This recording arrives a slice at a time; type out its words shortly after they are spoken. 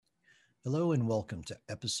Hello and welcome to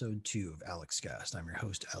episode 2 of AlexCast. I'm your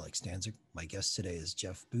host, Alex Danzig. My guest today is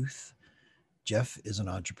Jeff Booth. Jeff is an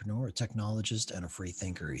entrepreneur, a technologist, and a free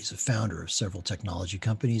thinker. He's a founder of several technology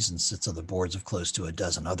companies and sits on the boards of close to a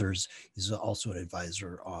dozen others. He's also an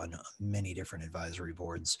advisor on many different advisory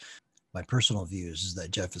boards. My personal view is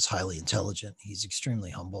that Jeff is highly intelligent. He's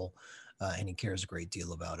extremely humble, and he cares a great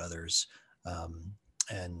deal about others.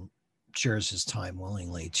 And shares his time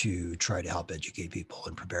willingly to try to help educate people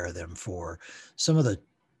and prepare them for some of the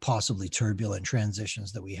possibly turbulent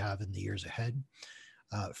transitions that we have in the years ahead.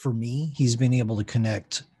 For me, he's been able to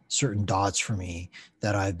connect certain dots for me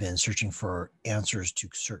that I've been searching for answers to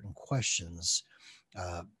certain questions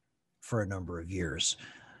uh, for a number of years.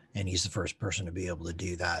 And he's the first person to be able to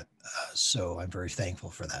do that. So I'm very thankful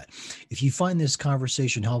for that. If you find this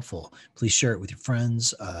conversation helpful, please share it with your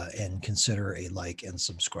friends and consider a like and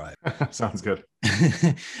subscribe. Sounds good.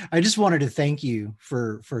 I just wanted to thank you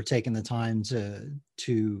for taking the time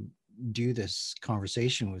to do this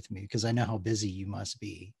conversation with me because I know how busy you must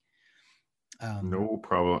be. No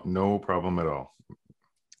problem. No problem at all.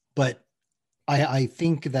 But I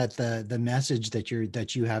think that the message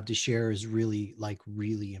that you have to share is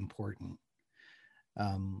really important.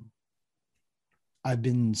 Um, I've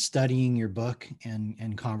been studying your book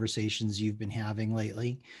and conversations you've been having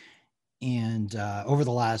lately, and over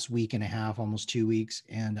the last week and a half, almost 2 weeks,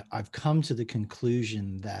 and I've come to the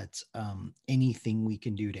conclusion that anything we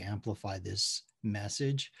can do to amplify this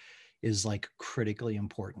message is like critically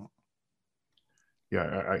important.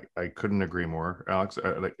 Yeah, I couldn't agree more, Alex.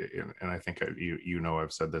 And I think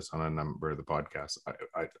I've said this on a number of the podcasts.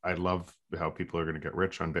 I love how people are going to get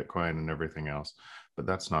rich on Bitcoin and everything else, but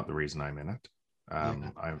that's not the reason I'm in it.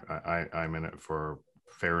 Yeah. I'm in it for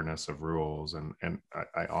fairness of rules, and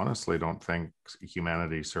I honestly don't think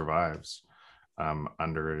humanity survives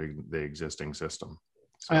under the existing system.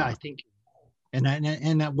 So I think,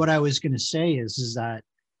 and what I was going to say is that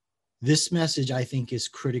this message I think is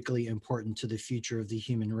critically important to the future of the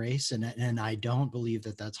human race, and I don't believe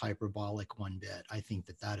that that's hyperbolic one bit. I think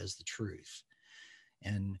that that is the truth,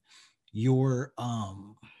 and your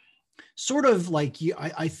sort of like you,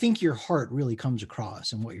 I think your heart really comes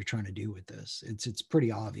across in what you're trying to do with this. It's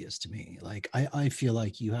pretty obvious to me. Like I feel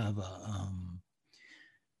like you have a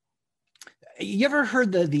you ever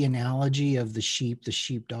heard the analogy of the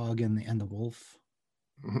sheepdog, and the wolf?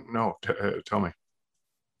 no, tell me.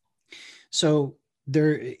 So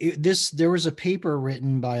there was a paper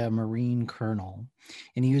written by a Marine colonel,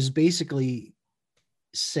 and he was basically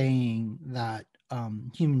saying that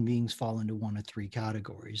human beings fall into one of three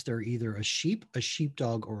categories. They're either a sheep, a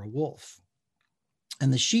sheepdog, or a wolf.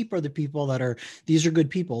 And the sheep are the people that are, these are good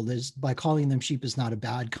people. There's, by calling them sheep is not a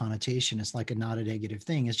bad connotation. It's like not a negative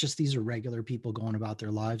thing. It's just these are regular people going about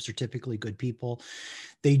their lives. They're typically good people.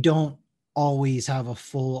 They don't always have a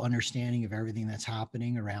full understanding of everything that's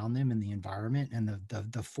happening around them in the environment and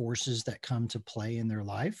the forces that come to play in their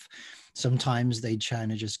life. Sometimes they try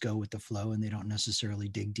to just go with the flow and they don't necessarily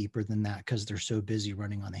dig deeper than that because they're so busy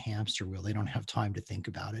running on the hamster wheel. They don't have time to think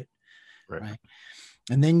about it. Right.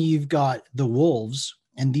 And then you've got the wolves,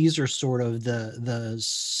 and these are sort of the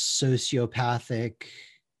sociopathic,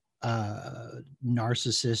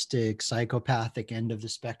 narcissistic, psychopathic end of the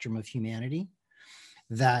spectrum of humanity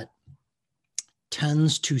that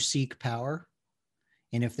tends to seek power.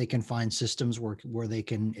 And if they can find systems where they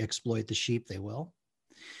can exploit the sheep, they will.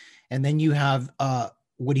 And then you have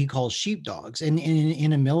what he calls sheepdogs. And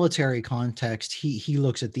in a military context, he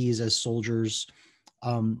looks at these as soldiers,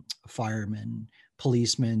 firemen,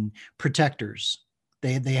 policemen, protectors.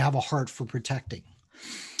 They have a heart for protecting.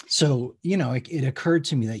 So, it occurred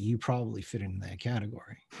to me that you probably fit into that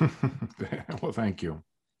category. Well, thank you.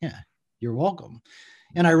 Yeah, you're welcome.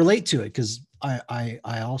 And I relate to it because I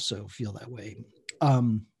also feel that way.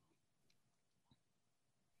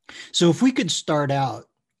 So if we could start out,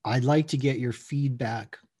 I'd like to get your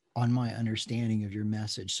feedback on my understanding of your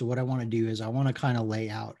message. So what I want to do is I want to kind of lay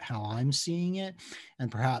out how I'm seeing it,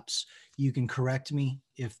 and perhaps you can correct me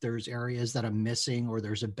if there's areas that I'm missing or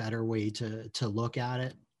there's a better way to look at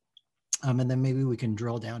it. And then maybe we can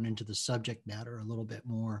drill down into the subject matter a little bit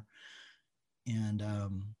more. And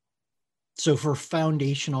so for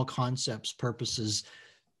foundational concepts purposes,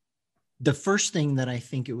 the first thing that I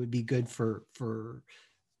think it would be good for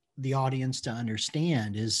the audience to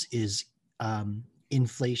understand is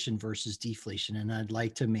inflation versus deflation. And I'd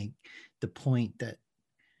like to make the point that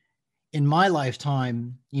in my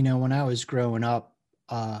lifetime, when I was growing up,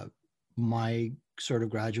 my sort of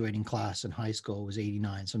graduating class in high school was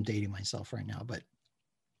 89. So I'm dating myself right now. But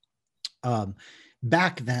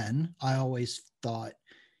back then, I always thought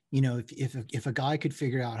You know, if a guy could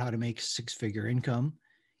figure out how to make 6-figure income,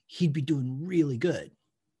 he'd be doing really good,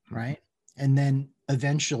 right? And then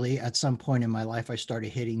eventually at some point in my life, I started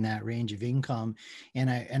hitting that range of income, and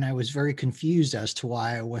I was very confused as to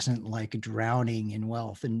why I wasn't like drowning in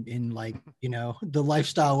wealth, and in like, you know, the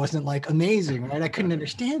lifestyle wasn't like amazing, right? I couldn't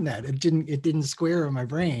understand that. It didn't square in my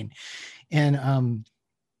brain. And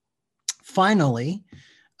finally,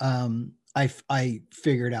 I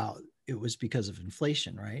figured out it was because of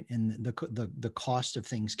inflation, right? And the cost of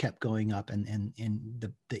things kept going up, and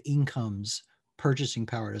the income's purchasing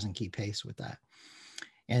power doesn't keep pace with that.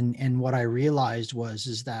 And what I realized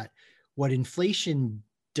is that what inflation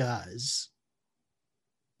does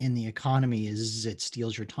in the economy is it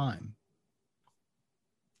steals your time.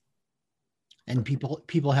 And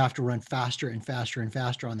people have to run faster and faster and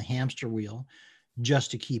faster on the hamster wheel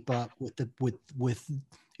just to keep up with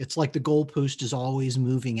it's like the goalpost is always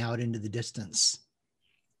moving out into the distance,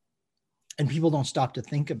 and people don't stop to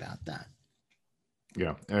think about that.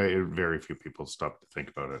 Yeah, very few people stop to think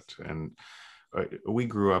about it. And we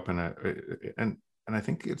grew up in and I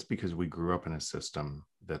think it's because we grew up in a system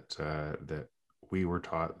that we were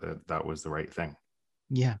taught that was the right thing.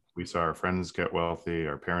 Yeah. We saw our friends get wealthy,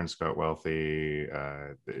 our parents got wealthy,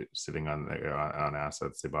 sitting on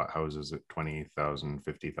assets. They bought houses at $20,000,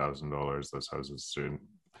 $50,000. Those houses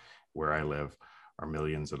where I live are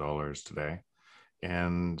millions of dollars today.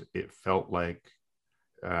 And it felt like,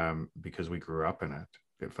 because we grew up in it,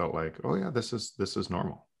 it felt like, oh yeah, this is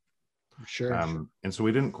normal. Sure. And so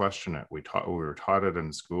we didn't question it. We were taught it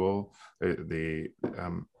in school.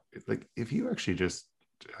 Like if you actually just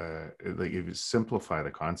like if you simplify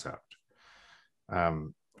the concept,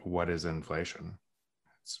 what is inflation?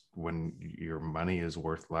 It's when your money is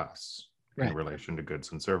worth less in relation to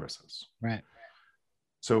goods and services. Right.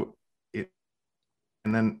 So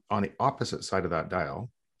and then on the opposite side of that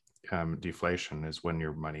dial, deflation is when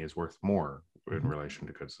your money is worth more in relation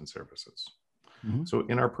to goods and services. So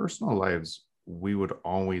in our personal lives, we would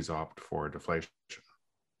always opt for deflation.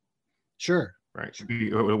 Sure. Right.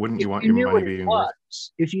 Wouldn't you want your money being worth?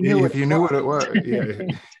 If you knew what it was, yeah.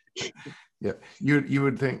 Yeah. You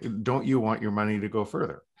would think, don't you want your money to go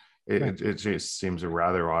further? It just seems a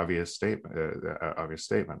rather obvious statement.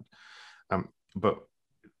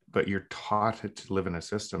 But you're taught to live in a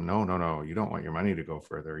system. No. You don't want your money to go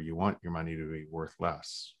further. You want your money to be worth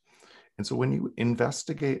less. And so when you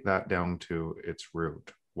investigate that down to its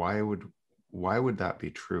root, why would that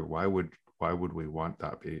be true? Why would we want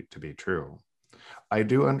that to be true? I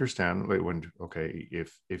do understand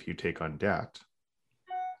if you take on debt,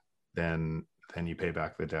 then you pay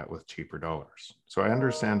back the debt with cheaper dollars. So I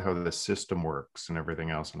understand how the system works and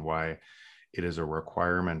everything else, and why it is a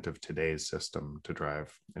requirement of today's system to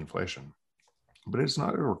drive inflation. But it's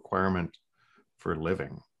not a requirement for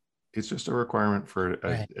living. It's just a requirement for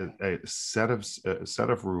a set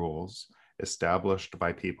of rules established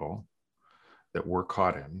by people that we're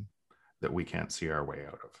caught in, that we can't see our way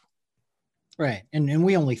out of. Right. And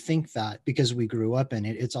we only think that because we grew up in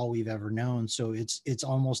it. It's all we've ever known. So it's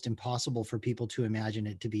almost impossible for people to imagine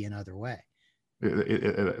it to be another way.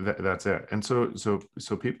 That's it. And so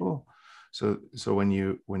people, so when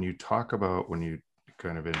you talk about, when you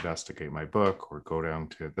kind of investigate my book or go down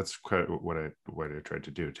to, that's kind of what I tried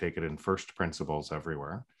to do, take it in first principles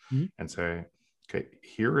everywhere, and say, okay,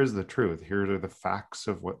 here is the truth. Here are the facts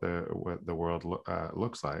of what the world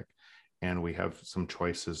looks like, and we have some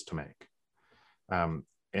choices to make.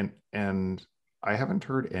 And I haven't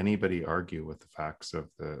heard anybody argue with the facts of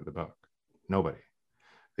the book. Nobody.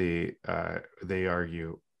 They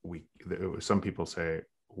argue some people say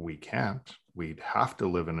we can't. We'd have to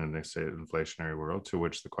live in an inflationary world. To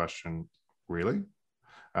which the question, really?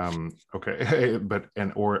 Okay,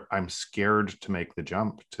 or I'm scared to make the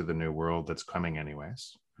jump to the new world that's coming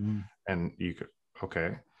anyways. And you could,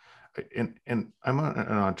 okay. And I'm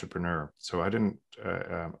an entrepreneur, so I didn't.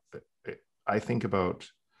 I think about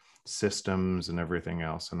systems and everything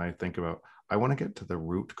else, and I think about, I want to get to the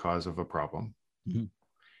root cause of a problem,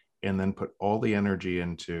 and then put all the energy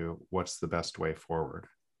into what's the best way forward,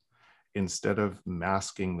 instead of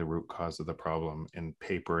masking the root cause of the problem and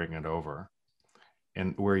papering it over,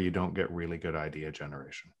 and where you don't get really good idea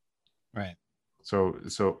generation. Right. So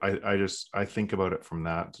I think about it from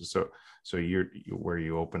that. So where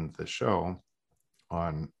you opened the show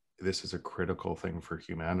on, this is a critical thing for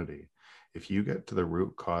humanity. If you get to the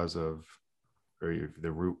root cause of, or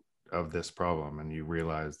the root of this problem, and you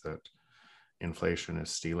realize that inflation is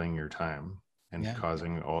stealing your time and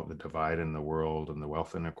causing all the divide in the world, and the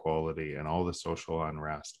wealth inequality, and all the social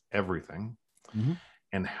unrest, everything,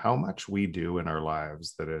 and how much we do in our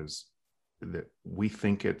lives that is that we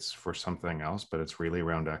think it's for something else, but it's really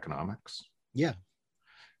around economics. Yeah.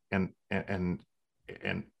 And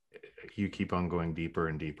you keep on going deeper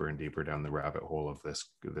and deeper and deeper down the rabbit hole of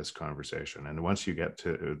this conversation. And once you get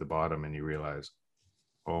to the bottom and you realize,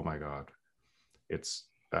 oh my God, it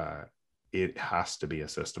has to be a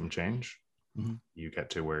system change. Mm-hmm. You get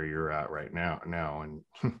to where you're at right now, and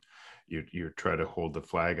you try to hold the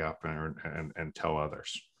flag up and tell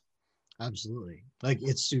others. Absolutely. Like,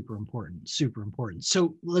 it's super important, super important.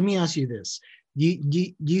 So let me ask you this. Do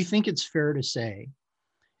you think it's fair to say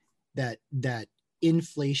that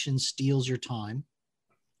inflation steals your time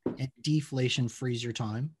and deflation frees your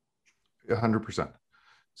time? 100%.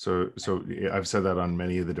 So I've said that on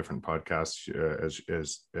many of the different podcasts,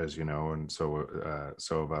 as you know, and so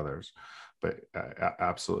have others. But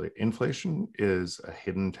absolutely, inflation is a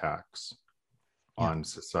hidden tax on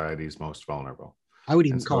society's most vulnerable. I would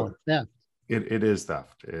even call it theft. It is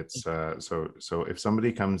theft. It's so if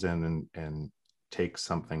somebody comes in and takes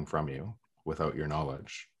something from you without your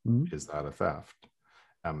knowledge, is that a theft?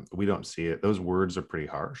 We don't see it. Those words are pretty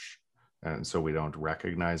harsh, and so we don't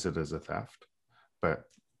recognize it as a theft. But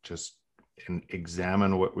just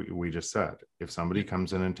examine what we just said. If somebody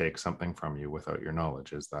comes in and takes something from you without your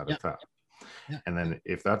knowledge, is that a theft? And then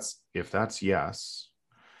if that's yes,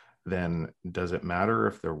 then does it matter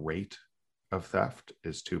if the rate of theft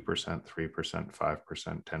is 2%, 3%,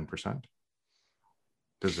 5%, 10%?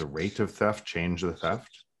 Does the rate of theft change the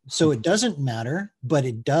theft? So it doesn't matter, but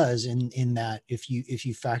it does in that if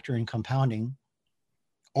you factor in compounding,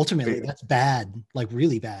 ultimately that's bad, like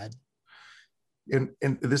really bad. And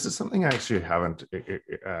this is something I actually haven't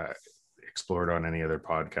explored on any other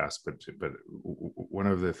podcast, but one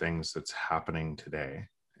of the things that's happening today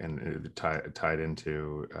and tied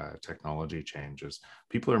into technology changes,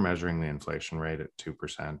 people are measuring the inflation rate at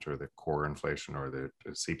 2%, or the core inflation, or the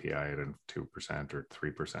CPI at 2% or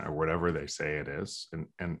 3%, or whatever they say it is,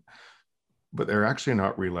 but they're actually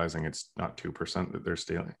not realizing it's not 2% that they're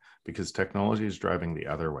stealing, because technology is driving the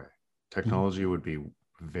other way. Technology would be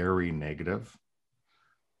very negative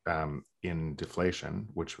in deflation,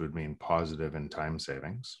 which would mean positive in time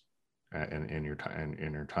savings in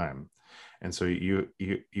your time. And so you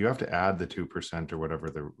have to add the 2% or whatever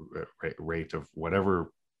the rate of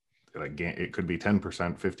whatever, like, it could be 10%,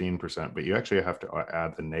 15%, but you actually have to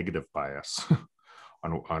add the negative bias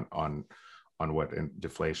on what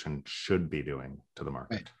deflation should be doing to the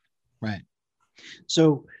market. Right.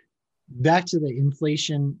 So back to the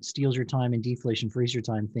inflation steals your time and deflation frees your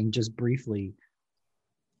time thing, just briefly.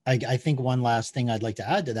 I think one last thing I'd like to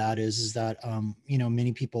add to that is that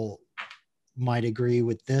many people might agree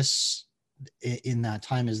with this, in that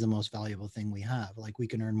time is the most valuable thing we have. Like, we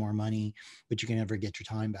can earn more money, but you can never get your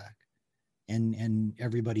time back. And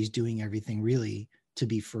everybody's doing everything really to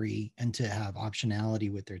be free and to have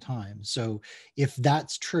optionality with their time. So if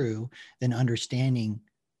that's true, then understanding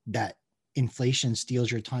that inflation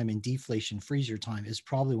steals your time and deflation frees your time is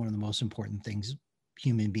probably one of the most important things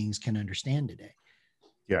human beings can understand today.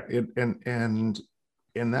 Yeah,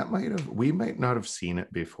 and that we might not have seen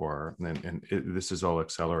it before, and this is all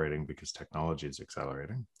accelerating because technology is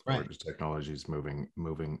accelerating, right? Or just technology is moving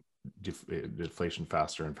deflation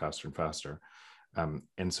faster and faster and faster,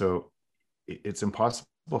 and so it's impossible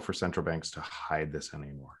for central banks to hide this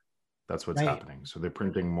anymore. That's what's happening. So they're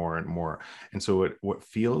printing more and more, and so what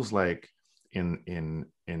feels like in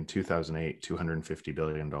 2008 $250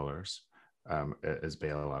 billion as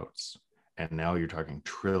bailouts. And now you're talking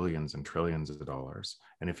trillions and trillions of dollars.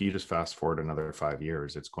 And if you just fast forward another 5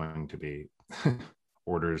 years, it's going to be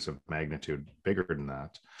orders of magnitude bigger than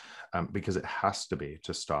that, because it has to be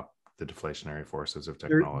to stop the deflationary forces of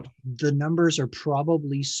technology. The numbers are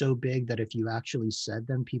probably so big that if you actually said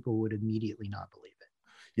them, people would immediately not believe it.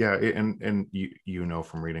 Yeah, and you know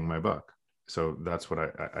from reading my book. So that's what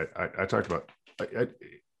I talked about.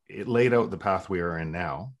 It laid out the path we are in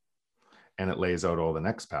now. And it lays out all the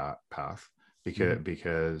next path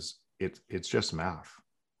because it's just math.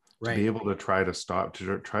 Right. To be able to try to stop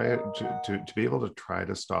to be able to try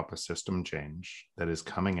to stop a system change that is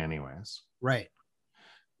coming anyways. Right.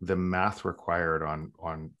 The math required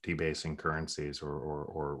on debasing currencies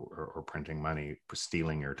or printing money,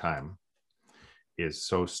 stealing your time, is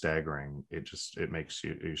so staggering. It makes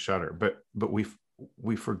you shudder. But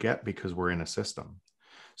we forget because we're in a system.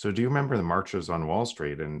 So do you remember the marches on Wall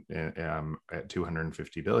Street at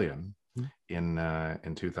 250 billion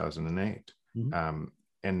in 2008? Mm-hmm.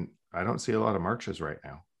 And I don't see a lot of marches right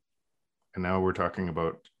now. And now we're talking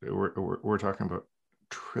about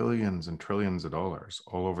trillions and trillions of dollars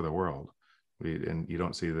all over the world, and you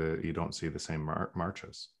don't see the same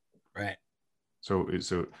marches. Right. So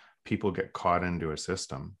people get caught into a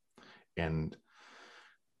system, and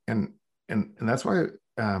that's why,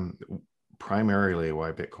 primarily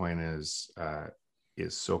why Bitcoin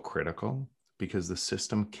is so critical, because the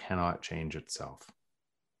system cannot change itself.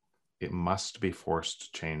 It must be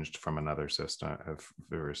forced changed from another system,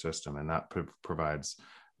 and that provides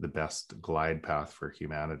the best glide path for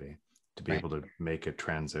humanity to be able to make a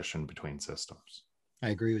transition between systems. I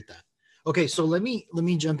agree with that. Okay, so let me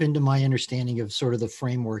jump into my understanding of sort of the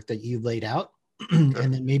framework that you laid out, and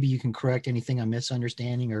then maybe you can correct anything I'm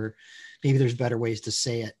misunderstanding, or maybe there's better ways to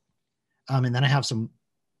say it. And then I have some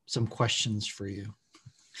questions for you.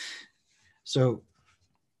 So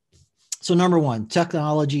number one,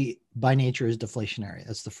 technology by nature is deflationary.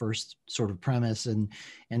 That's the first sort of premise, and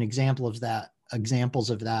examples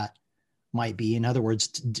of that might be, in other words,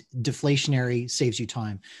 deflationary saves you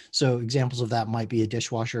time. So examples of that might be a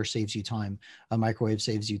dishwasher saves you time, a microwave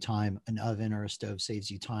saves you time, an oven or a stove saves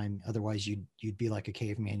you time. Otherwise, you'd be like a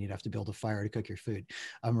caveman. You'd have to build a fire to cook your food.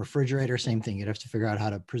 Refrigerator, same thing. You'd have to figure out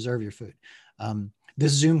how to preserve your food.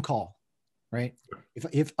 This Zoom call, right?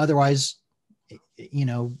 If otherwise,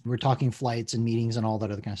 we're talking flights and meetings and all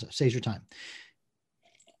that other kind of stuff. Saves your time.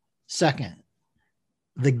 Second,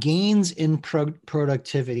 the gains in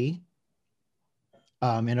productivity,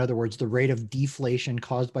 in other words, the rate of deflation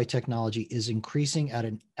caused by technology is increasing at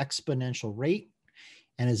an exponential rate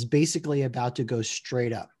and is basically about to go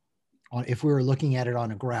straight up. If we were looking at it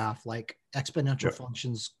on a graph, like exponential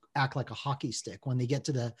functions act like a hockey stick. When they get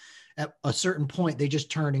to at a certain point, they just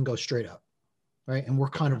turn and go straight up, right? And we're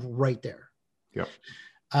kind of right there. Yep.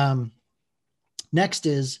 Next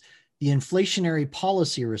is the inflationary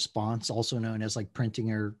policy response, also known as like printing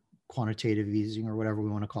or quantitative easing or whatever we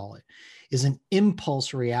want to call it, is an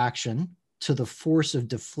impulse reaction to the force of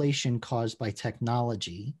deflation caused by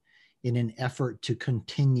technology in an effort to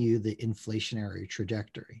continue the inflationary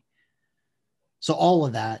trajectory. So all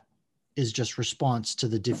of that is just response to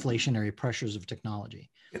the deflationary pressures of technology.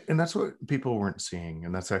 And that's what people weren't seeing,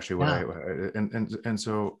 and that's actually what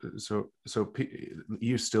so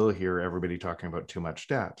you still hear everybody talking about too much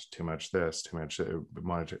debt, too much this, too much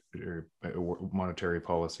monetary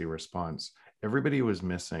policy response. Everybody was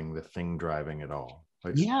missing the thing driving it all.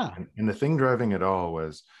 And the thing driving it all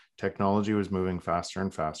was technology was moving faster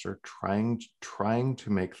and faster, trying to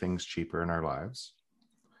make things cheaper in our lives,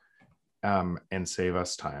 and save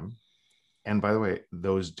us time. And by the way,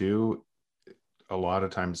 those do a lot of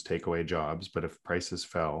times take away jobs, but if prices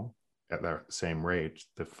fell at that same rate,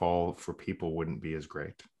 the fall for people wouldn't be as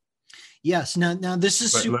great. Yes. Now this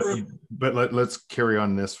is let's carry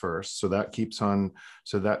on this first. So that keeps on.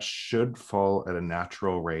 So that should fall at a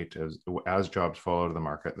natural rate as jobs fall out of the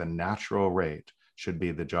market. The natural rate should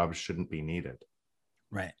be the jobs shouldn't be needed.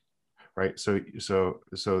 Right. So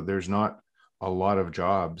there's not a lot of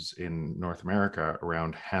jobs in North America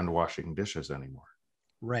around hand washing dishes anymore.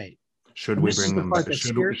 Right. Should we bring them back?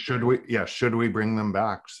 Should we bring them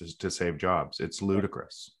back to save jobs? It's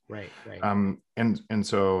ludicrous. Right. And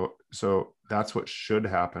so that's what should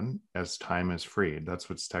happen as time is freed. That's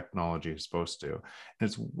what technology is supposed to do. And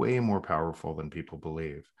it's way more powerful than people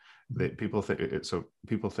believe. That people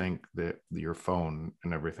think that your phone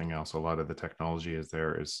and everything else, a lot of the technology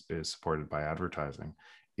is supported by advertising.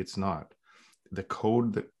 It's not. The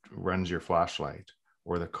code that runs your flashlight,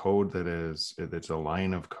 or the code that's a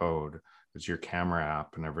line of code, it's your camera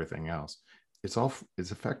app and everything else, it's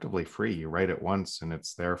effectively free. You write it once and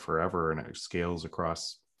it's there forever, and it scales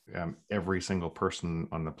across every single person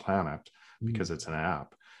on the planet because it's an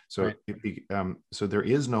app. So so there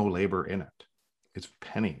is no labor in it. It's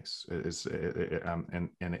pennies. And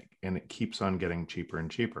it keeps on getting cheaper and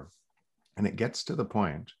cheaper, and it gets to the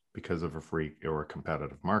point, because of a free or a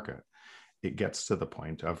competitive market, it gets to the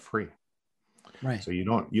point of free. Right. So I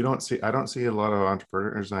don't see a lot of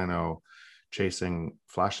entrepreneurs I know chasing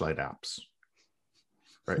flashlight apps.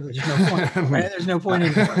 Right. There's no point. Right? There's no point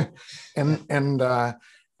in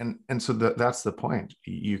and so that's the point.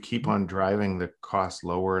 You keep on driving the cost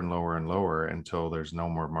lower and lower and lower until there's no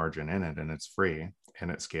more margin in it, and it's free, and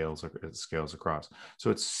it scales across. So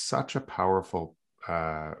it's such a powerful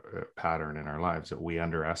pattern in our lives that we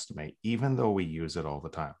underestimate, even though we use it all the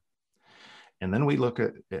time. And then we look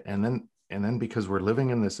at and then because we're living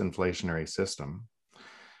in this inflationary system,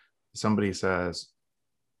 somebody says,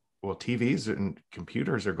 well, TVs and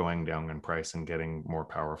computers are going down in price and getting more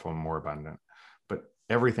powerful and more abundant, but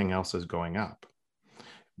everything else is going up.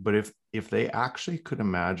 But if they actually could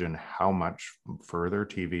imagine how much further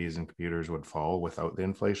TVs and computers would fall without the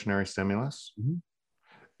inflationary stimulus,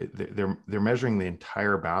 they're measuring the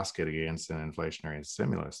entire basket against an inflationary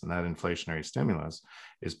stimulus, and that inflationary stimulus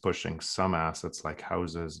is pushing some assets like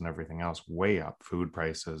houses and everything else way up, food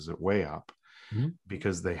prices way up,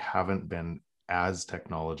 because they haven't been as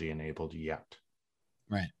technology enabled yet.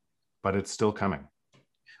 Right. But it's still coming.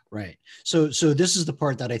 Right. So this is the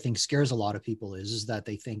part that I think scares a lot of people is that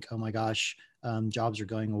they think, oh my gosh, jobs are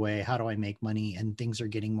going away. How do I make money? And things are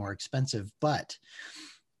getting more expensive. But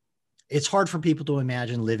it's hard for people to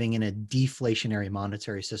imagine living in a deflationary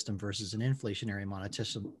monetary system versus an inflationary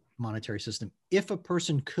monetary system. If a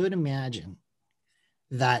person could imagine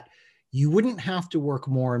that you wouldn't have to work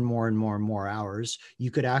more and more and more and more hours,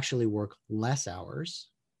 you could actually work less hours,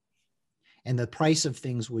 and the price of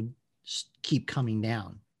things would keep coming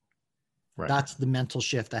down. Right. That's the mental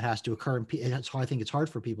shift that has to occur. And I think it's hard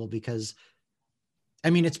for people because, I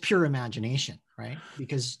mean, it's pure imagination, right?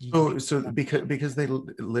 Because because they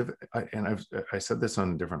live, and I said this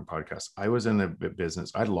on different podcasts. I was in a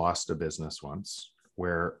business. I lost a business once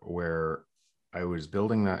where I was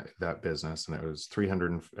building that business, and it was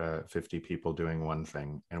 350 people doing one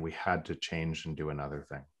thing, and we had to change and do another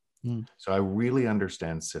thing. So I really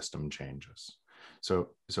understand system changes. So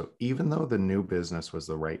even though the new business was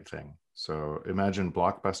the right thing, so imagine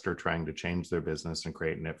Blockbuster trying to change their business and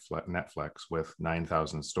create Netflix with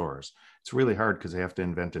 9,000 stores. It's really hard because they have to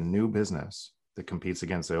invent a new business that competes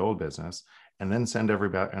against the old business, and then send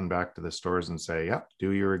everybody back to the stores and say, yep,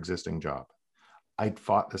 do your existing job. I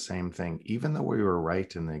fought the same thing, even though we were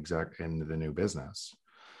right in the new business.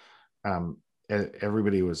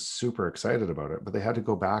 Everybody was super excited about it, but they had to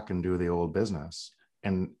go back and do the old business.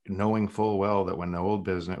 And knowing full well that when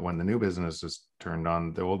the new business is turned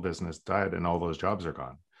on, the old business died and all those jobs are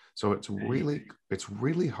gone. So it's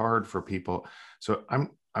really hard for people. So I'm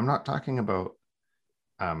not talking about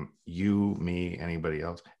you, me, anybody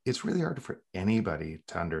else. It's really hard for anybody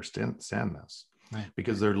to understand this, right?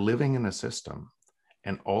 Because they're living in a system,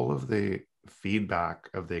 and all of the feedback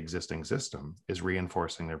of the existing system is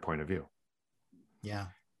reinforcing their point of view. Yeah.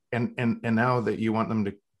 And now that you want them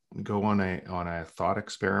to go on a thought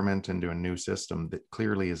experiment into a new system that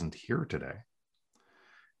clearly isn't here today.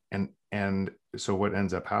 And so what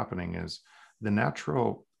ends up happening is the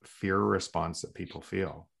natural fear response that people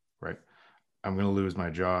feel, right? I'm going to lose my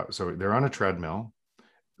job. So they're on a treadmill.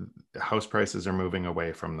 House prices are moving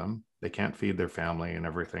away from them. They can't feed their family and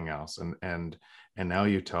everything else. And now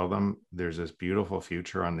you tell them there's this beautiful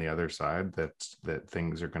future on the other side, that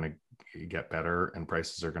things are going to get better and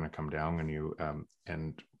prices are going to come down,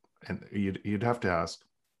 and you'd have to ask,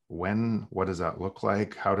 what does that look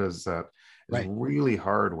like? How does that? It's really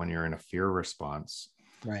hard when you're in a fear response,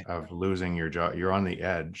 right, of losing your job. You're on the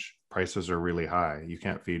edge. Prices are really high. You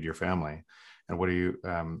can't feed your family. And what are you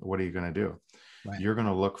going to do? Right. You're going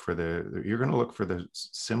to look for the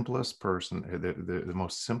simplest person, the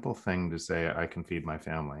most simple thing to say, I can feed my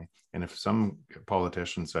family. And if some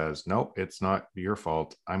politician says, nope, it's not your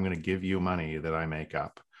fault, I'm going to give you money that I make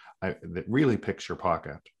up, that really picks your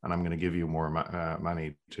pocket, and I'm going to give you more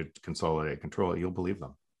money to consolidate control, you'll believe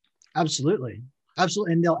them. Absolutely.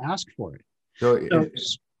 And they'll ask for it.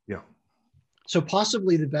 Yeah. So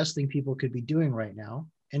possibly the best thing people could be doing right now,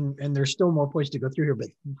 and there's still more points to go through here, but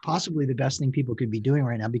possibly the best thing people could be doing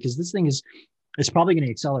right now, because this thing it's probably going to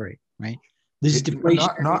accelerate, right? This is deflation.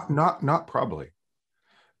 Not probably.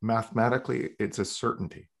 Mathematically, it's a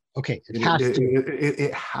certainty. Okay, it has to.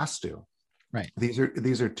 It has to. Right. These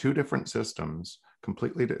are two different systems,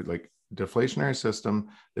 completely like deflationary system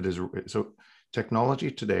that is. So technology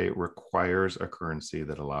today requires a currency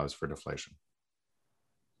that allows for deflation.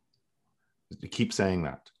 Keep saying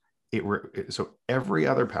that. So every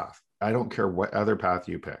other path, I don't care what other path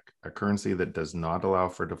you pick, a currency that does not allow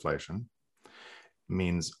for deflation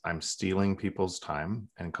means I'm stealing people's time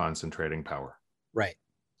and concentrating power. Right.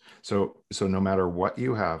 So no matter what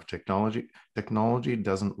you have, technology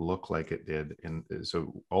doesn't look like it did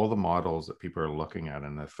so all the models that people are looking at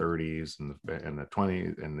in the 30s and the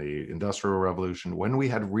 20s and the Industrial Revolution, when we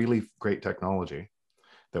had really great technology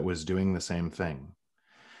that was doing the same thing,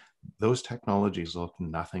 those technologies look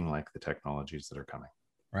nothing like the technologies that are coming.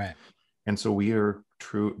 Right. And so we are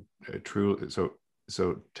true.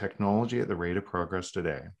 So technology at the rate of progress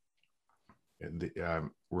today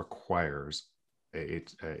requires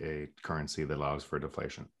a currency that allows for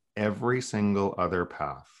deflation. Every single other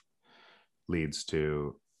path leads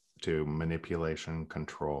to manipulation,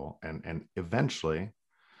 control, and eventually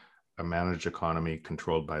a managed economy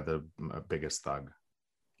controlled by the biggest thug.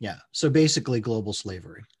 Yeah. So basically global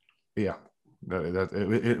slavery. Yeah.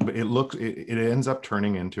 It ends up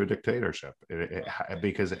turning into a dictatorship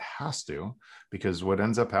because it has to, because what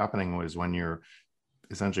ends up happening was when you're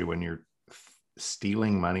essentially when you're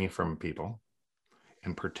stealing money from people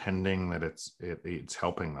and pretending that it's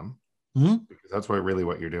helping them, because that's really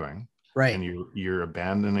what you're doing, right? And you're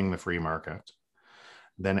abandoning the free market,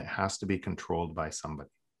 then it has to be controlled by somebody,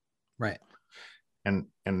 right? And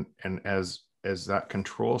as that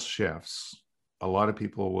control shifts, a lot of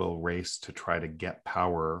people will race to try to get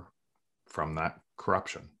power from that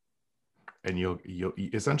corruption, and you'll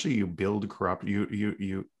essentially you build corrupt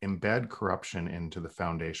you embed corruption into the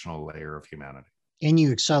foundational layer of humanity, and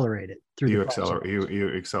you accelerate it through you the accelerate process.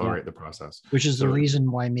 you accelerate the process, which is the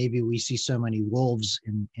reason why maybe we see so many wolves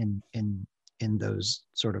in those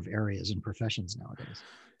sort of areas and professions nowadays.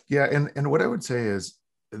 Yeah, and what I would say is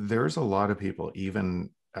there's a lot of people, even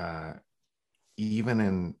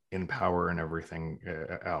in power and everything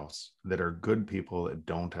else, that are good people that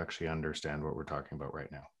don't actually understand what we're talking about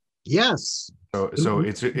right now. Yes. So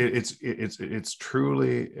it's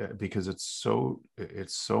truly, because it's so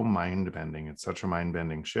mind bending. It's such a mind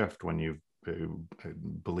bending shift when you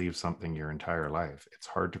believe something your entire life. It's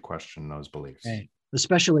hard to question those beliefs, right.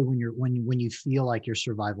 Especially when you feel like your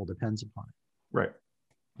survival depends upon it. Right.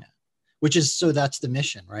 Yeah. Which is, so that's the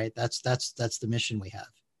mission, right? That's the mission we have,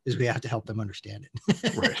 is we have to help them understand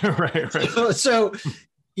it. Right. So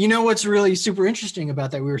you know what's really super interesting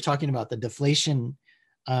about that? We were talking about the deflation.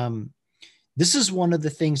 This is one of the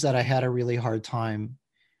things that I had a really hard time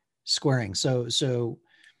squaring. So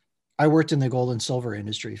I worked in the gold and silver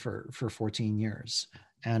industry for 14 years,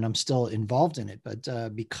 and I'm still involved in it.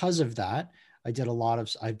 But because of that, I've done a lot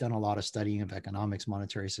of studying of economics,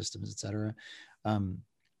 monetary systems, et cetera.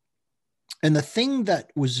 And the thing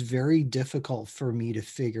that was very difficult for me to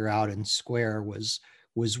figure out and square was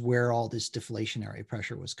where all this deflationary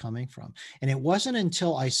pressure was coming from. And it wasn't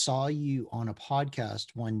until I saw you on a podcast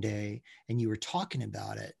one day and you were talking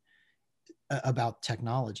about it, about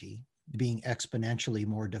technology being exponentially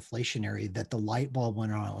more deflationary, that the light bulb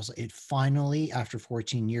went on. I was like, it finally, after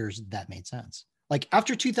 14 years, that made sense. Like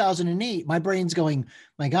after 2008, my brain's going,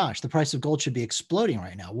 my gosh, the price of gold should be exploding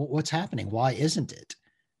right now. What's happening? Why isn't it?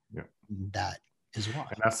 Yeah. That is why.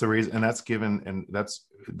 And that's the reason, and that's given, and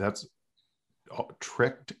that's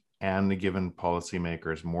tricked and given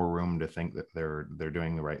policymakers more room to think that they're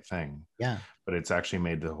doing the right thing. Yeah. But it's actually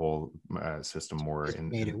made the whole system more. It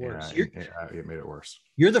made it worse. It made it worse.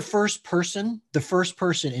 You're the first person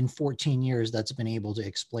in 14 years that's been able to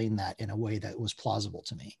explain that in a way that was plausible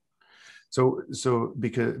to me. So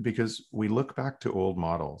because we look back to old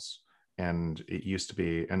models, and it used to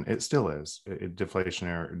be, and it still is,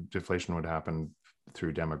 deflation would happen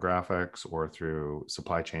through demographics or through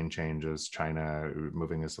supply chain changes, China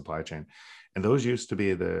moving the supply chain, and those used to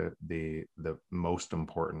be the most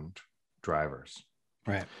important drivers.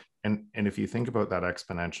 Right. And if you think about that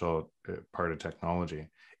exponential part of technology,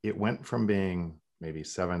 it went from being maybe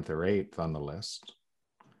 7th or 8th on the list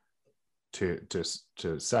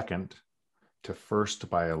to second, to first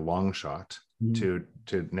by a long shot, to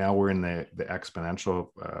now we're in the exponential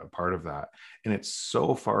part of that, and it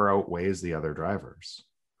so far outweighs the other drivers.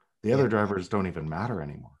 The other drivers don't even matter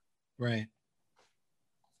anymore. Right.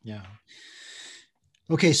 Yeah.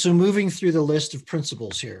 Okay, so moving through the list of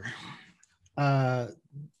principles here, the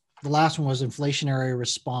last one was inflationary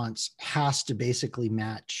response has to basically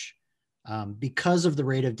match, because of the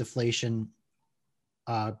rate of deflation,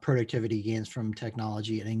 productivity gains from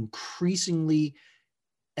technology, an increasingly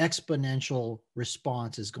exponential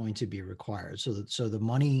response is going to be required. So the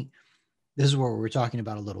money, this is what we were talking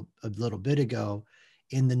about a little bit ago,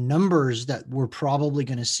 in the numbers that we're probably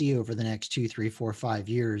going to see over the next 2, 3, 4, 5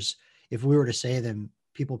 years. If we were to say them,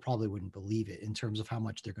 people probably wouldn't believe it in terms of how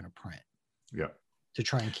much they're going to print. Yeah. To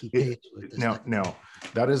try and keep pace with this. Now,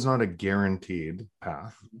 that is not a guaranteed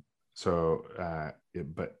path. So,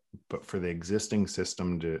 but for the existing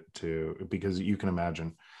system to because you can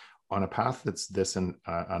imagine on a path that's this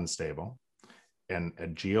unstable, and a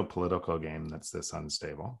geopolitical game that's this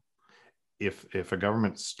unstable, if a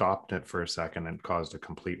government stopped it for a second and caused a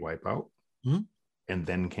complete wipeout, and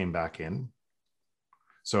then came back in.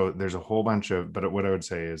 So there's a whole bunch of, but what I would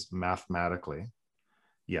say is mathematically,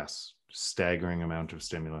 yes, staggering amount of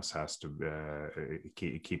stimulus has to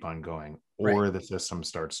keep on going, or the system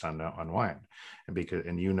starts to unwind.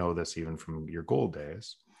 And you know this even from your gold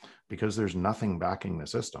days, because there's nothing backing the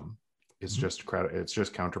system. It's just credit. It's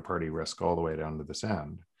just counterparty risk all the way down to the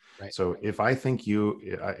sand. Right. So if I think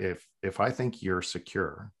if I think you're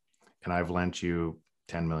secure, and I've lent you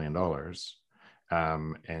 $10 million,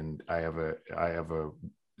 and I have a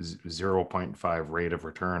 0.5 rate of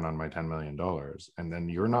return on my $10 million. And then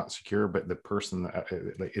you're not secure, but the person,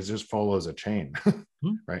 it just follows a chain,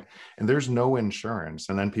 right? And there's no insurance.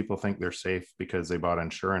 And then people think they're safe because they bought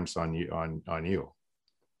insurance on you.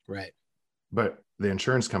 Right. But the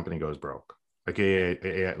insurance company goes broke, like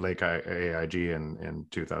AIG in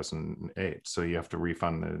 2008. So you have to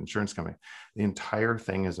refund the insurance company. The entire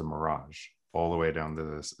thing is a mirage all the way down to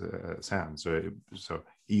the sand. So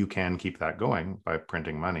you can keep that going by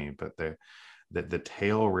printing money, but the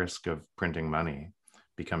tail risk of printing money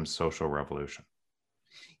becomes social revolution.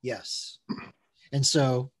 Yes. And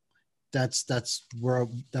so that's where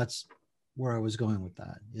I was going with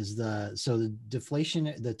that, is the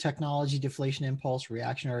deflation, the technology deflation impulse,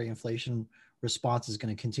 reactionary inflation response is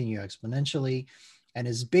going to continue exponentially. And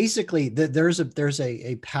is basically there's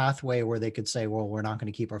a pathway where they could say, well, we're not going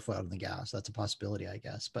to keep our foot on the gas. That's a possibility, I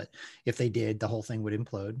guess. But if they did, the whole thing would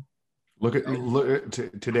implode. Look at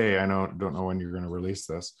today. I don't know when you're going to release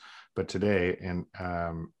this, but today in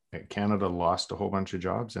Canada lost a whole bunch of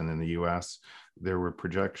jobs, and in the U.S. there were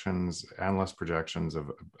analyst projections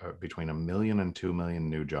of between 1 million and 2 million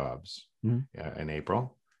new jobs in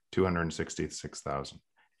April, 266,000,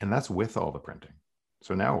 and that's with all the printing.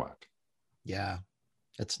 So now what? Yeah,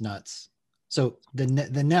 that's nuts. So the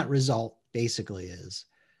net result basically is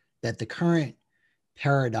that the current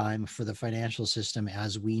paradigm for the financial system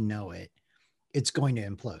as we know it, it's going to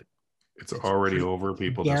implode. It's already over.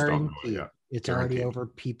 People just don't know it yet. It's already over.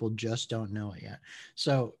 People just don't know it yet.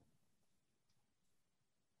 So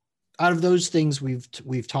out of those things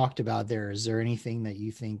we've talked about there, is there anything that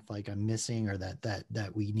you think like I'm missing, or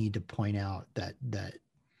that we need to point out that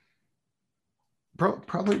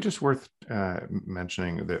probably just worth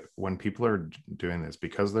mentioning that when people are doing this,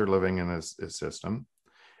 because they're living in a system,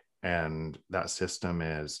 and that system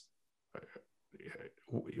is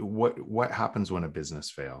what happens when a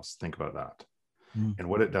business fails. Think about that. And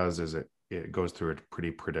what it does is it goes through a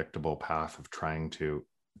pretty predictable path of trying to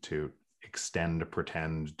extend,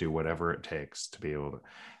 pretend, do whatever it takes to be able to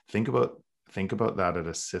think about that at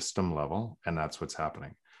a system level. And that's what's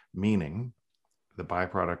happening. Meaning the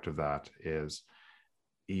byproduct of that is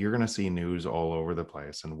you're going to see news all over the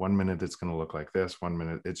place. And 1 minute it's going to look like this, 1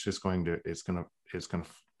 minute it's going to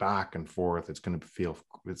back and forth. It's going to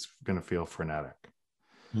feel frenetic.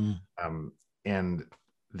 And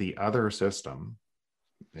the other system,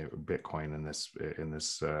 Bitcoin in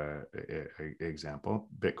this example,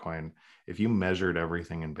 Bitcoin, if you measured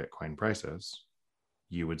everything in Bitcoin prices,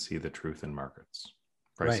 you would see the truth in markets.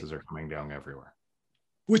 Prices are coming down everywhere.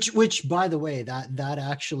 Which by the way, that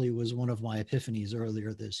actually was one of my epiphanies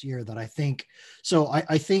earlier this year, that I think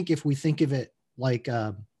if we think of it like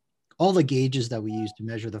all the gauges that we use to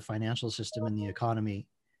measure the financial system and the economy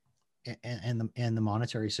and the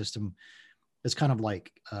monetary system, it's kind of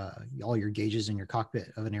like all your gauges in your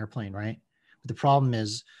cockpit of an airplane, right? But the problem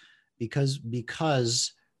is because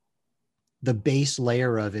the base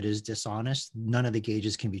layer of it is dishonest, none of the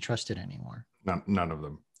gauges can be trusted anymore. None of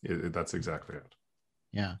them. That's exactly it.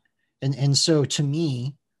 Yeah. And so to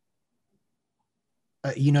me,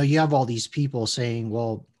 you have all these people saying,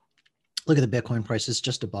 well, look at the Bitcoin price. It's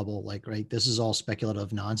just a bubble. Like, right. This is all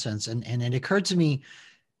speculative nonsense. And it occurred to me,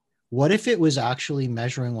 what if it was actually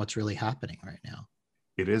measuring what's really happening right now?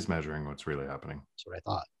 It is measuring what's really happening. That's what I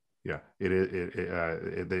thought. Yeah,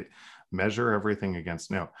 they measure everything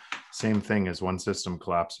against. Now, same thing as one system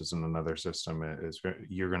collapses and another system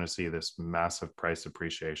you're going to see this massive price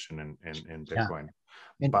appreciation in Bitcoin.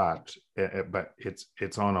 Yeah. But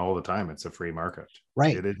it's on all the time. It's a free market.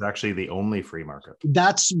 Right. It is actually the only free market.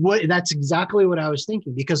 That's exactly what I was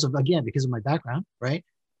thinking because of my background, right?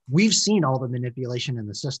 We've seen all the manipulation in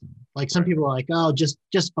the system. Like some people are like, oh, just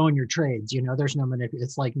own your trades. There's no manipulation.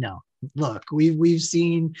 It's like, no, look, we've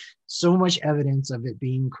seen so much evidence of it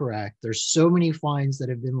being correct. There's so many fines that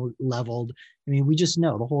have been leveled. I mean, we just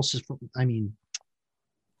know the whole system. I mean,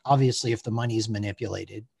 obviously if the money is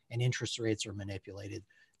manipulated and interest rates are manipulated,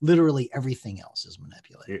 literally everything else is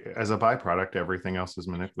manipulated. As a byproduct, everything else is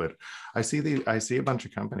manipulated. I see a bunch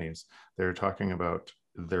of companies, they're talking about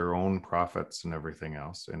their own profits and everything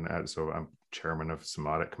else. And so I'm chairman of some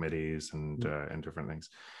audit committees and different things.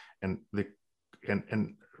 And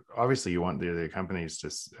obviously you want the companies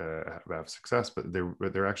to have success, but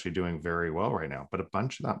they're actually doing very well right now. But a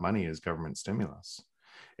bunch of that money is government stimulus.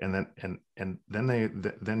 And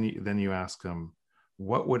then you ask them,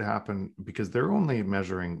 what would happen, because they're only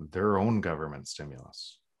measuring their own government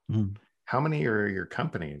stimulus. How many are your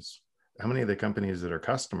companies? How many of the companies that are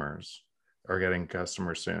customers are getting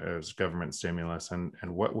government stimulus, and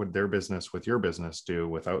what would their business with your business do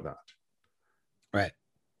without that? Right.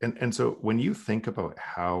 And so when you think about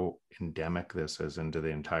how endemic this is into the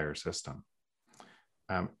entire system,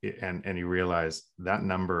 and you realize that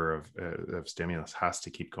number of stimulus has to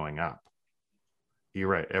keep going up. You're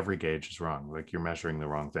right. Every gauge is wrong. Like you're measuring the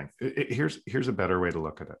wrong thing. Here's a better way to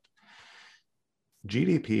look at it.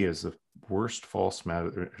 GDP is the worst false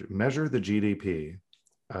measure. Measure the GDP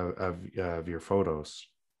of your photos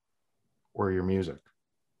or your music.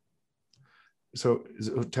 So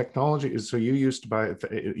technology is, so you used to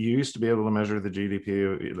be able to measure the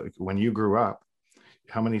GDP, like when you grew up.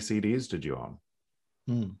 How many CDs did you own?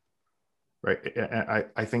 Right.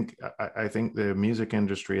 I think the music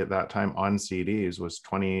industry at that time on CDs was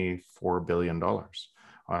 $24 billion on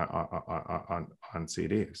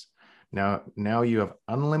CDs. Now you have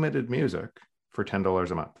unlimited music for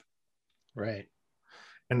 $10 a month. Right.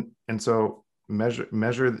 And so measure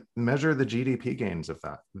the GDP gains of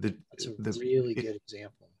that. That's a really good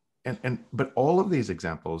example. But all of these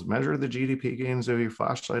examples, measure the GDP gains of your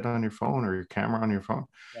flashlight on your phone or your camera on your phone.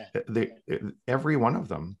 Yeah. Every one of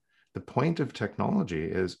them. The point of technology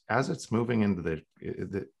is, as it's moving into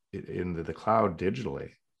the cloud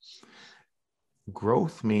digitally,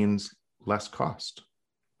 growth means less cost.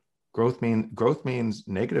 Growth means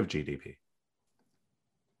negative GDP.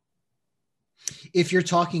 If you're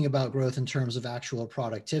talking about growth in terms of actual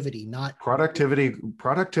productivity, not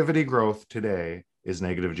productivity growth today is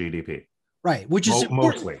negative GDP. Right, which is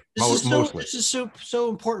mostly. This is so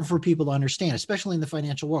important for people to understand, especially in the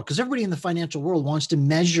financial world, because everybody in the financial world wants to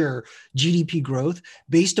measure GDP growth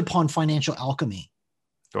based upon financial alchemy.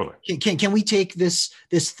 Totally. Can we take this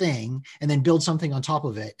thing and then build something on top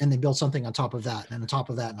of it, and then build something on top of that, and on top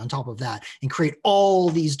of that, and on top of that, and create all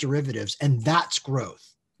these derivatives, and that's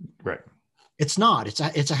growth? Right. It's not.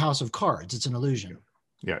 It's a house of cards. It's an illusion.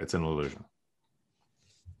 Yeah, it's an illusion.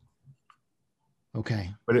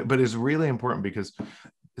 Okay. But it's really important, because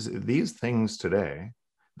these things today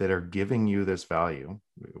that are giving you this value,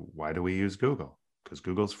 why do we use Google? Because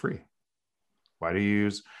Google's free. Why do you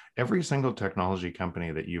use every single technology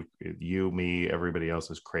company that you, me, everybody else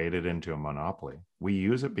has created into a monopoly? We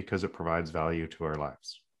use it because it provides value to our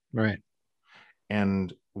lives. Right.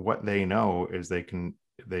 And what they know is they can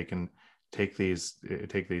take these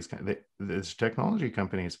technology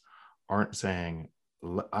companies aren't saying,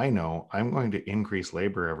 I know I'm going to increase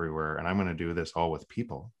labor everywhere, and I'm going to do this all with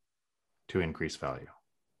people to increase value.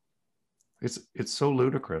 It's so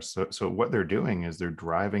ludicrous. So what they're doing is they're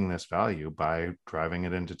driving this value by driving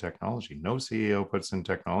it into technology. No CEO puts in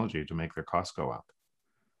technology to make their costs go up.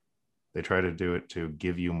 They try to do it to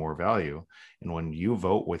give you more value. And when you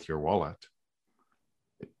vote with your wallet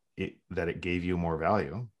that it gave you more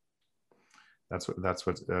value, that's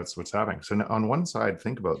what's happening. So on one side,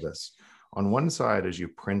 think about this. On one side, as you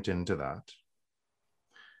print into that,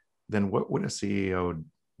 then what would a CEO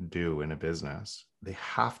do in a business? They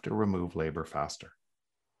have to remove labor faster.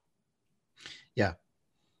 Yeah.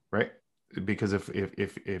 Right. Because if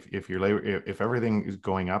your labor, if everything is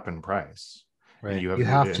going up in price, right, and you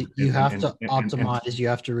have to optimize, you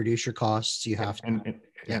have to reduce your costs, you have to.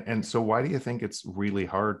 And so why do you think it's really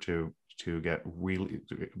hard to get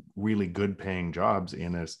really good paying jobs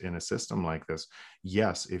in a system like this?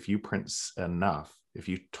 Yes, if you print enough, if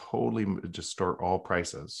you totally distort all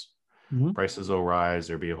prices, prices will rise.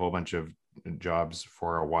 There'll be a whole bunch of jobs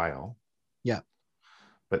for a while. Yeah.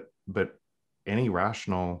 But any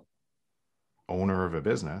rational owner of a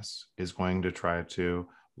business is going to try to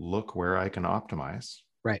look where I can optimize,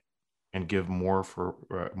 right, and give more for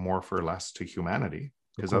less to humanity,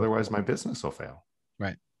 because otherwise my business will fail.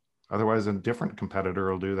 Right. Otherwise, a different competitor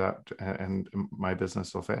will do that, and my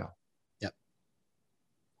business will fail. Yep.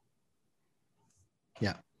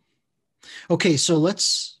 Yeah. Okay, so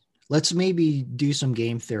let's maybe do some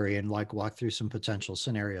game theory and like walk through some potential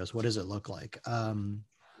scenarios. What does it look like?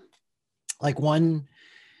 Like one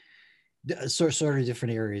sort of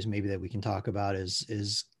different areas maybe that we can talk about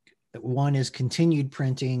is one is continued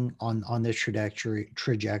printing on this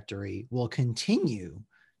trajectory will continue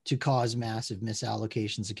to cause massive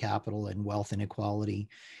misallocations of capital and wealth inequality.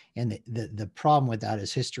 And the problem with that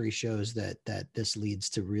is history shows that this leads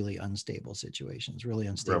to really unstable situations, really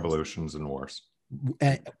unstable revolutions and wars.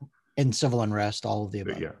 And civil unrest, all of the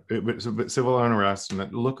above. But civil unrest,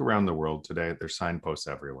 and look around the world today, there's signposts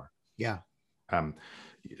everywhere. Yeah.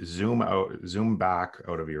 Zoom back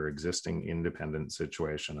out of your existing independent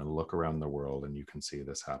situation and look around the world, and you can see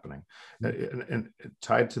this happening. And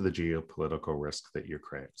tied to the geopolitical risk that you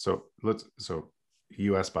create. So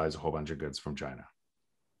US buys a whole bunch of goods from China.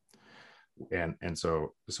 And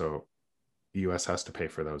so US has to pay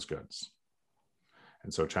for those goods.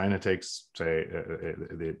 And so China takes, say,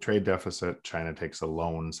 the trade deficit, China takes a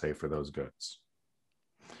loan, say, for those goods.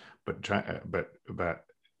 But China, but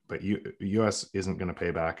US isn't going to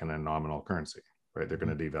pay back in a nominal currency, right? They're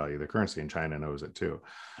going to devalue the currency, and China knows it too.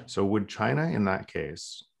 So would China in that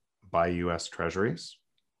case buy US treasuries,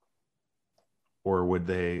 or would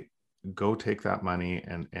they go take that money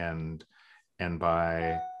and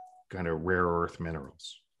buy kind of rare earth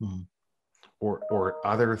minerals, or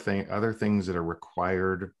other things that are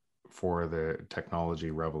required for the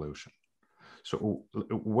technology revolution? So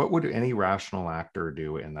what would any rational actor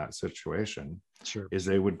do in that situation? Sure. Is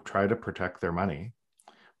they would try to protect their money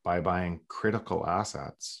by buying critical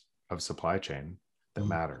assets of supply chain that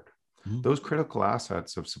mattered. Those critical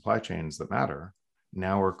assets of supply chains that matter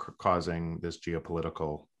now are causing this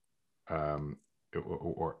geopolitical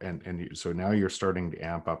so now you're starting to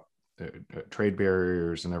amp up trade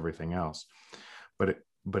barriers and everything else, but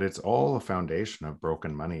it's all a foundation of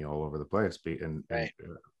broken money all over the place. Right.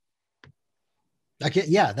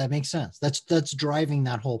 Yeah, that makes sense. That's driving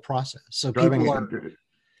that whole process. So driving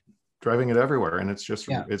it everywhere, and it's just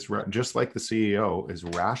like the CEO is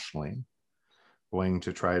rationally going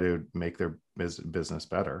to try to make their business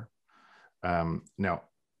better. Now,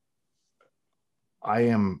 I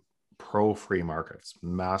am pro free markets,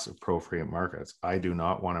 massive pro free markets. I do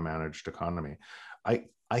not want a managed economy.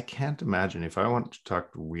 I can't imagine, if I want to talk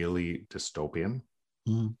really dystopian,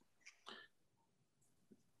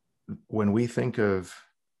 when we think of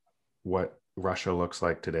what Russia looks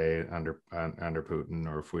like today under Putin,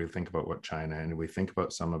 or if we think about what China, and we think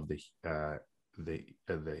about some of the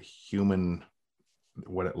human,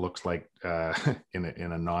 what it looks like in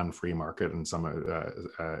a non-free market in some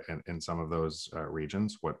of those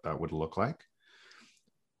regions, what that would look like.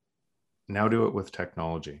 Now do it with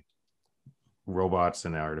technology, robots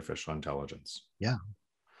and artificial intelligence. Yeah.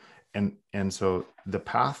 And so the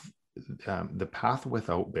path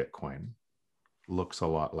without Bitcoin looks a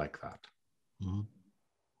lot like that.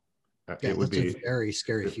 It would be a very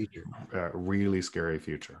scary future. A really scary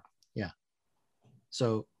future. Yeah.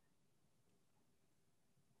 So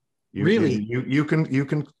you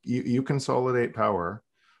consolidate power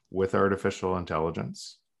with artificial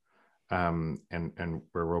intelligence, and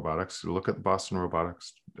where robotics. Look at the Boston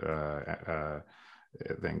Robotics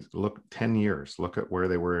things. Look 10 years. Look at where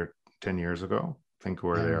they were 10 years ago. Think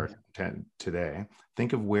where they are today.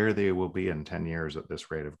 Think of where they will be in 10 years at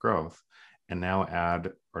this rate of growth, and now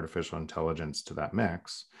add artificial intelligence to that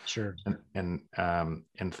mix. Sure. And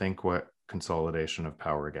think what consolidation of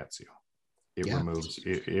power gets you.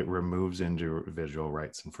 It removes individual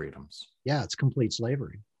rights and freedoms. Yeah, it's complete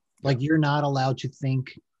slavery. Like, you're not allowed to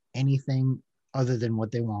think anything other than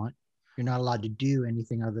what they want. You're not allowed to do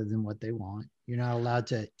anything other than what they want. You're not allowed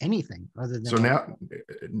to anything other than. So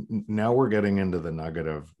now we're getting into the nugget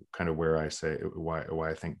of kind of where I say why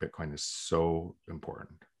I think Bitcoin is so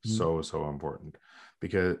important, so important,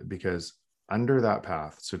 because under that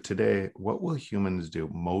path. So today, what will humans do?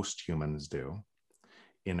 Most humans do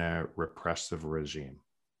in a repressive regime.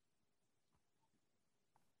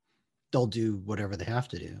 They'll do whatever they have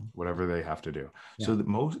to do. Yeah. So that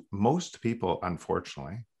most people,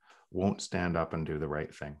 unfortunately, won't stand up and do the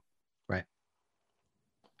right thing. Right.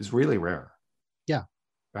 It's really rare. Yeah.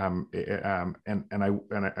 And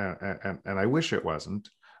I wish it wasn't,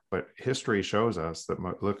 but history shows us that.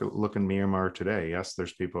 Look in Myanmar today. Yes,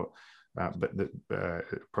 there's people,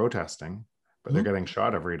 protesting, but they're getting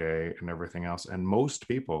shot every day and everything else. And most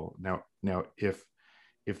people now, if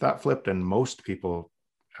that flipped and most people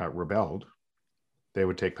rebelled, they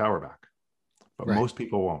would take power back. But most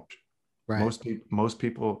people won't. Right. Most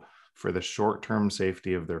people, for the short-term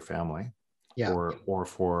safety of their family, or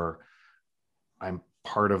for I'm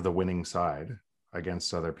part of the winning side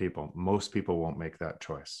against other people, most people won't make that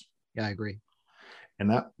choice. Yeah, I agree.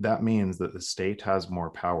 And that means that the state has more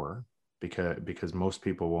power, because most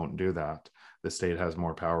people won't do that. The state has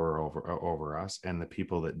more power over us, and the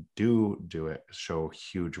people that do it show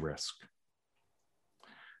huge risk.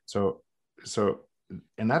 So,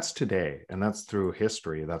 and that's today, and that's through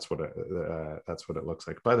history. That's what it looks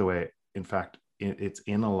like. By the way, in fact, it's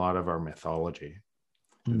in a lot of our mythology.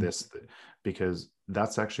 Because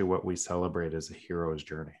that's actually what we celebrate as a hero's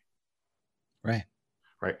journey. Right.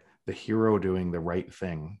 The hero doing the right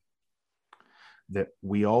thing that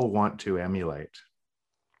we all want to emulate,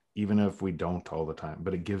 even if we don't all the time,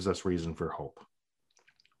 but it gives us reason for hope.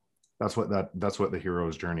 That's what the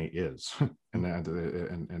hero's journey is.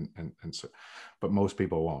 and so, but most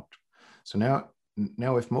people won't. So now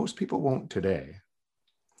if most people won't today,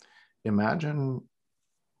 imagine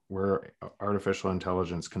where artificial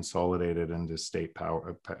intelligence consolidated into state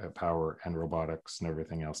power and robotics and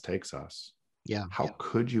everything else takes us. Yeah. How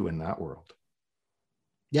could you in that world?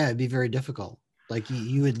 Yeah, it'd be very difficult. Like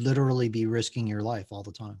you would literally be risking your life all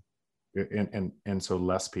the time. And so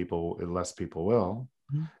less people will.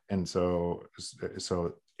 Mm-hmm. And so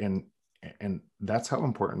and that's how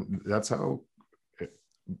important, that's how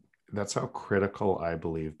critical I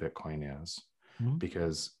believe Bitcoin is. Mm-hmm.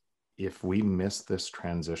 Because if we miss this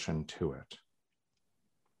transition to it,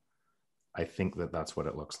 I think that's what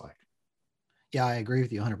it looks like. Yeah, I agree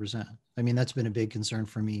with you 100%. I mean, that's been a big concern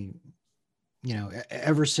for me, you know,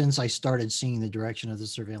 ever since I started seeing the direction of the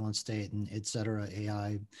surveillance state and et cetera,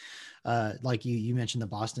 AI. Like you mentioned the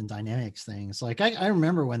Boston Dynamics things. Like I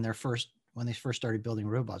remember when they first started building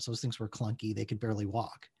robots, those things were clunky. They could barely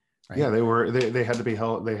walk. Right? Yeah, they had to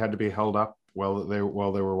be held up while they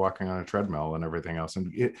were walking on a treadmill and everything else.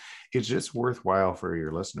 And it's just worthwhile for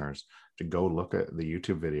your listeners to go look at the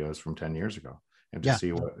YouTube videos from 10 years ago and to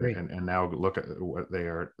see what, and now look at what they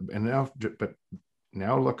are. And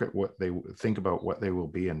now look at what they think about what they will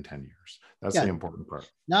be in 10 years. That's the important part.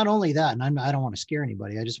 Not only that, and I don't want to scare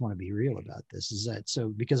anybody. I just want to be real about this. Is that so?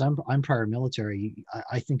 Because I'm prior military,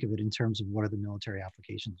 I think of it in terms of what are the military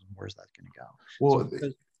applications and where's that going to go. Well,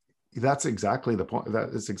 that's exactly the point.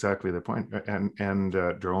 That is exactly the point. And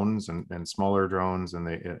drones and smaller drones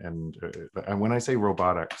and when I say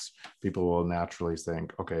robotics, people will naturally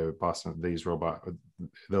think, okay, Boston, these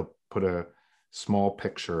they'll put a small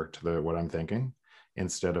picture to what I'm thinking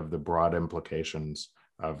instead of the broad implications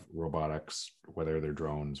of robotics, whether they're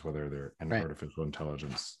drones, whether they're artificial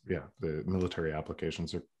intelligence. Yeah, the military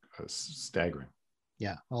applications are staggering.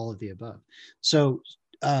 Yeah, all of the above. So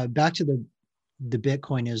back to the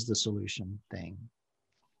Bitcoin is the solution thing.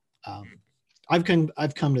 I've come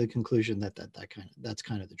to the conclusion that's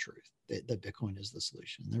kind of the truth, that Bitcoin is the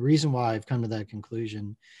solution. The reason why I've come to that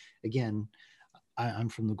conclusion, again, I'm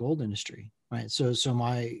from the gold industry, right? So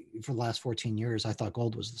for the last 14 years, I thought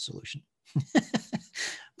gold was the solution.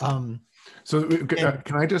 Can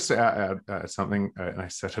I just add something? And I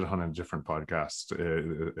said it on a different podcast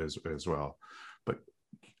as well, but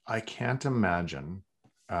I can't imagine.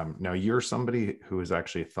 Now you're somebody who has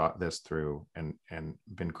actually thought this through and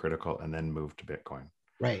been critical and then moved to Bitcoin.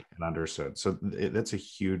 Right. And understood. So that's a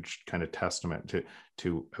huge kind of testament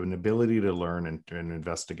to an ability to learn and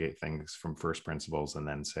investigate things from first principles and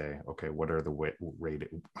then say, okay, what are the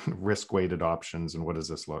risk-weighted options and what does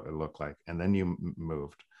this look like? And then you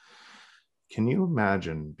moved. Can you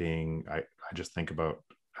imagine being, I just think about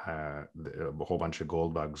a whole bunch of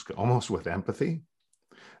gold bugs almost with empathy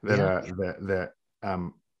that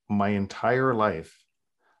my entire life,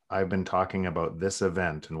 I've been talking about this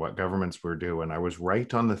event and what governments were doing. I was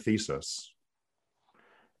right on the thesis,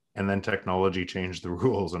 and then technology changed the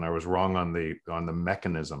rules, and I was wrong on the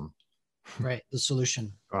mechanism. Right, the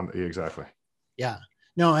solution. Exactly. Yeah.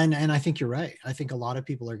 No, and I think you're right. I think a lot of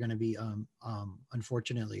people are going to be,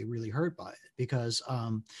 unfortunately, really hurt by it because,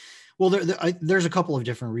 there's a couple of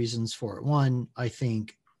different reasons for it. One, I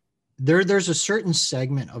think there's a certain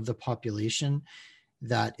segment of the population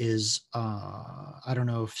that is, I don't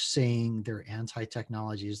know if saying they're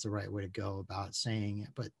anti-technology is the right way to go about saying it,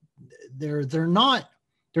 but they're not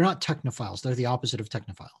technophiles. They're the opposite of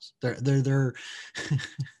technophiles. They're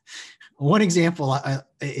one example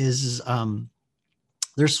is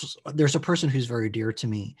there's a person who's very dear to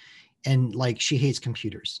me, and like she hates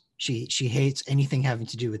computers. She hates anything having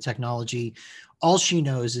to do with technology. All she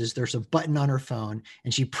knows is there's a button on her phone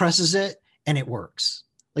and she presses it and it works.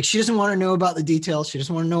 Like she doesn't want to know about the details. She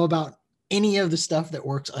doesn't want to know about any of the stuff that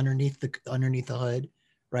works underneath the hood,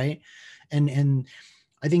 right? And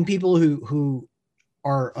I think people who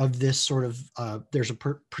are of this sort of there's a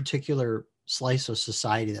particular slice of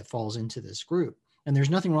society that falls into this group, and there's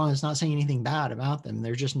nothing wrong. It's not saying anything bad about them.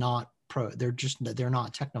 They're just not they're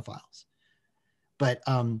not technophiles, but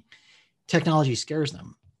technology scares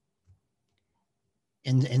them.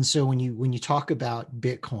 And so when you talk about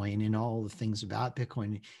Bitcoin and all the things about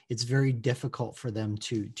Bitcoin, it's very difficult for them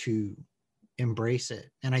to embrace it.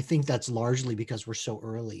 And I think that's largely because we're so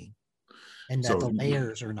early and that the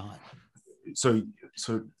layers are not. So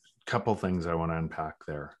couple things I want to unpack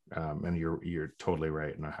there. And you're totally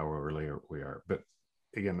right in how early we are. But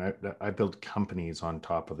again, I built companies on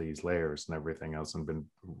top of these layers and everything else, and been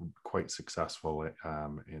quite successful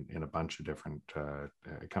in a bunch of different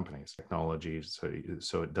companies, technologies.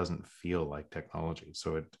 So it doesn't feel like technology.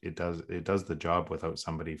 So it does the job without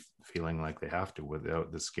somebody feeling like they have to,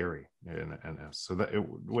 without the scary. And so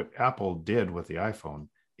what Apple did with the iPhone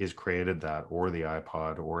is created that, or the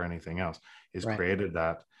iPod, or anything else, is created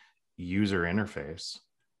that user interface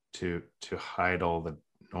to hide all the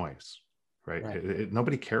noise, right? Right.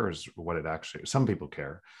 Nobody cares what it actually, some people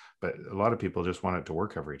care, but a lot of people just want it to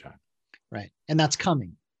work every time. Right. And that's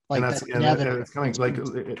coming. And Like that's, that's and inevitable. it's coming. Like,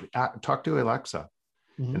 talk to Alexa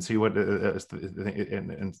and see what,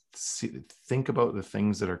 and think about the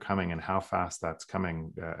things that are coming and how fast that's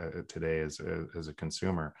coming today as a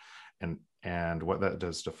consumer, and what that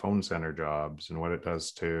does to phone center jobs and what it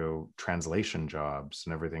does to translation jobs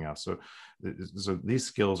and everything else. So these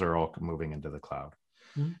skills are all moving into the cloud.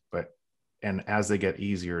 But, and as they get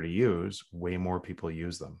easier to use, way more people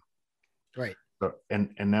use them. Right. So,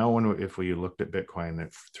 and now if we looked at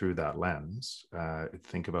Bitcoin through that lens,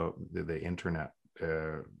 think about the internet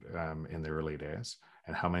in the early days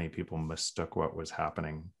and how many people mistook what was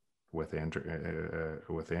happening with the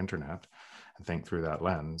internet, and think through that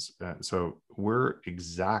lens. So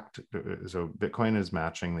Bitcoin is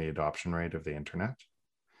matching the adoption rate of the internet.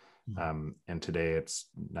 And today it's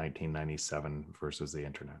 1997 versus the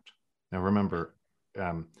internet. Now remember,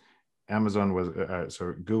 Amazon was,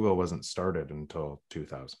 so Google wasn't started until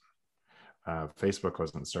 2000. Facebook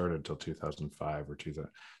wasn't started until 2005 or 2000.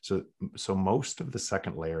 So most of the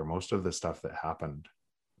second layer, most of the stuff that happened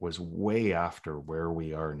was way after where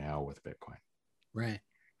we are now with Bitcoin. Right.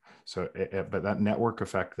 So, but that network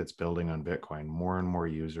effect that's building on Bitcoin, more and more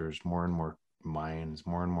users, more and more minds,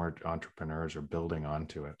 more and more entrepreneurs are building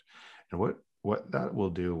onto it. And what that will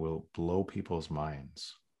do will blow people's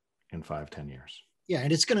minds in 5-10 years. Yeah.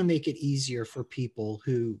 And it's going to make it easier for people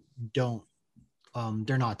who don't,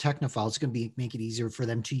 they're not technophiles. It's going to make it easier for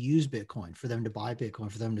them to use Bitcoin, for them to buy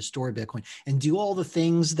Bitcoin, for them to store Bitcoin, and do all the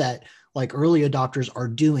things that like early adopters are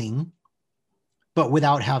doing, but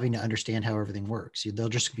without having to understand how everything works. They'll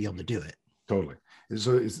just be able to do it. Totally.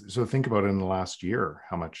 So think about it in the last year,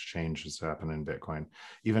 how much change has happened in Bitcoin.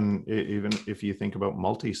 Even if you think about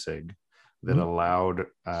multi-sig that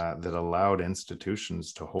allowed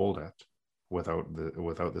institutions to hold it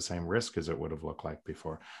without the same risk as it would have looked like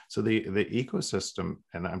before. So the ecosystem,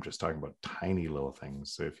 and I'm just talking about tiny little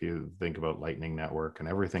things. So if you think about Lightning Network and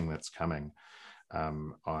everything that's coming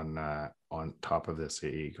on top of this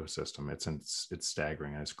ecosystem, it's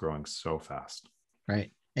staggering, and it's growing so fast.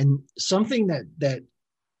 Right. And something that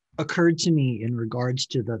occurred to me in regards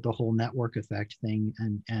to the whole network effect thing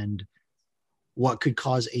and what could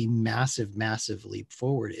cause a massive leap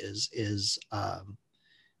forward is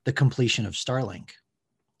the completion of Starlink.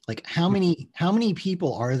 Like how many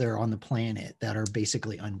people are there on the planet that are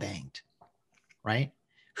basically unbanked, right?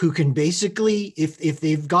 Who can basically, if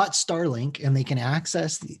they've got Starlink and they can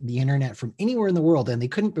access the internet from anywhere in the world, and they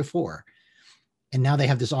couldn't before, and now they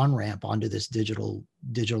have this on-ramp onto this digital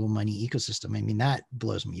money ecosystem. I mean, that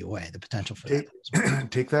blows me away, the potential for that.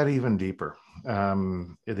 Take that even deeper,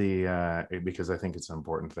 because I think it's an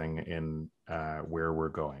important thing in where we're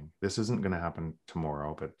going. This isn't going to happen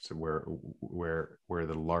tomorrow, but where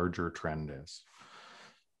the larger trend is.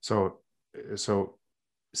 So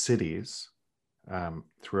cities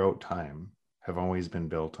throughout time have always been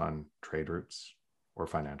built on trade routes or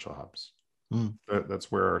financial hubs.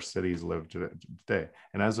 That's where our cities live today.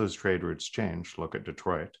 And as those trade routes change, look at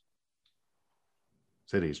Detroit,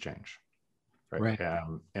 cities change, right?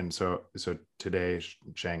 And so today,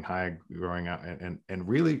 Shanghai growing up, and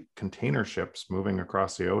really container ships moving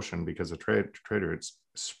across the ocean because of trade routes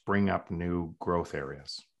spring up new growth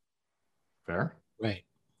areas. Fair? Right.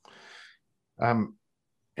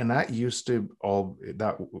 And that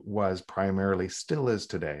was primarily, still is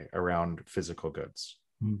today, around physical goods.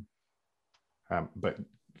 But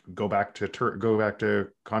go back to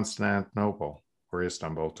Constantinople or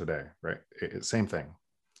Istanbul today, right? Same thing,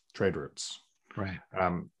 trade routes, right?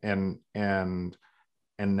 And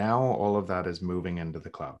now all of that is moving into the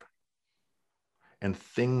cloud, and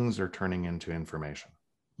things are turning into information.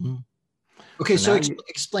 Okay, so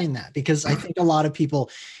explain that, because I think a lot of people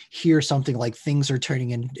hear something like things are turning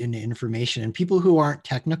into information, and people who aren't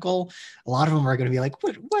technical, a lot of them are going to be like,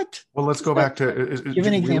 what? Well, let's go back to give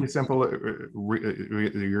an example. Really simple.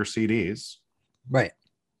 Your CDs, right,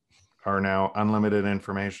 are now unlimited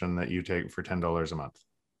information that you take for $10 a month.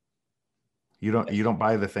 You don't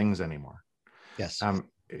buy the things anymore. Yes.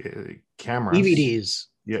 Cameras, DVDs.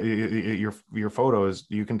 Yeah, your photos,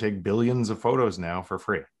 you can take billions of photos now for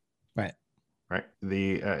free. Right.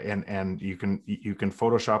 And you can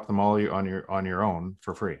Photoshop them all on your own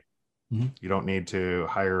for free. You don't need to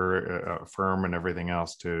hire a firm and everything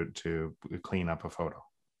else to clean up a photo.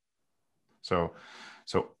 So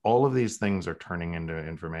all of these things are turning into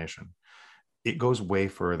information. It goes way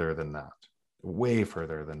further than that.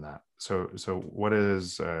 So what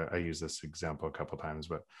is, I use this example a couple of times,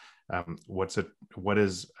 but what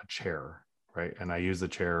is a chair, right? And I use the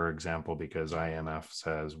chair example because IMF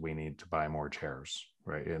says we need to buy more chairs,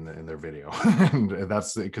 right, in their video. And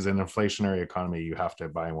that's because in an inflationary economy, you have to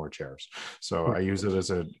buy more chairs. So I use it as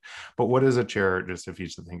a, but what is a chair? Just if you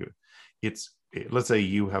think of it, let's say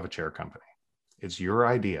you have a chair company. It's your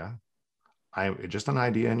idea. Just an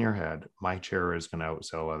idea in your head. My chair is going to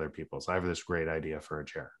outsell other people's. I have this great idea for a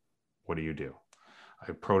chair. What do?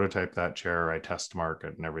 I prototype that chair. I test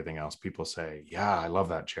market and everything else. People say, yeah, I love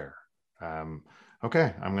that chair.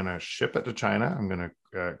 Okay, I'm going to ship it to China. I'm going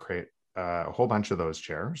to create a whole bunch of those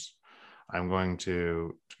chairs. I'm going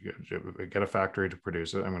to get a factory to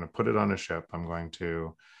produce it. I'm going to put it on a ship. I'm going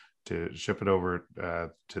to ship it over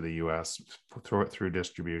to the US, throw it through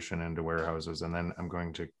distribution into warehouses, and then I'm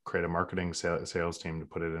going to create a marketing sales team to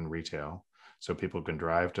put it in retail so people can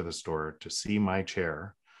drive to the store to see my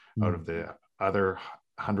chair out of the other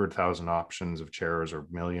 100,000 options of chairs or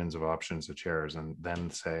millions of options of chairs, and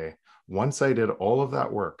then say, once I did all of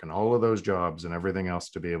that work and all of those jobs and everything else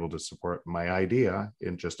to be able to support my idea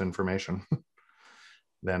in just information,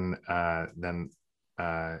 then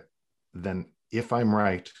if I'm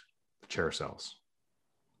right, the chair sells.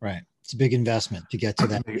 Right. It's a big investment to get to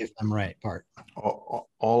that if I'm right part.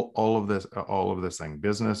 All of this thing,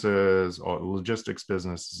 businesses, logistics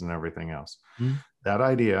businesses, and everything else. That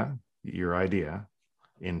idea, your idea,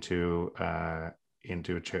 into a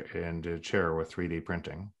chair with 3D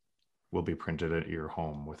printing will be printed at your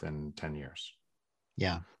home within 10 years.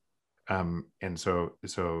 Yeah. And so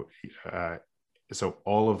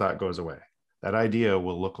all of that goes away. That idea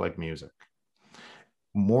will look like music.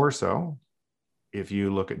 More so, if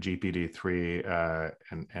you look at GPT-3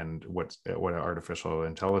 and what artificial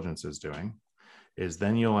intelligence is doing, is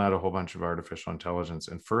then you'll add a whole bunch of artificial intelligence,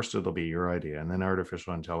 and first it'll be your idea, and then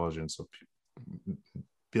artificial intelligence will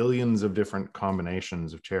billions of different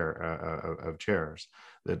combinations of chairs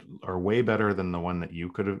that are way better than the one that you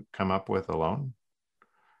could have come up with alone.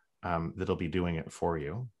 That'll be doing it for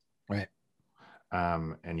you, right?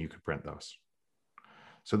 And you could print those.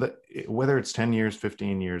 So that whether it's 10 years,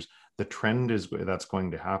 15 years, the trend is that's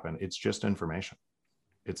going to happen. It's just information.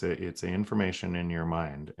 It's a information in your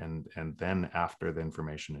mind, and then after the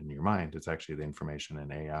information in your mind, it's actually the information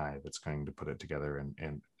in AI that's going to put it together.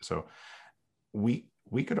 And so we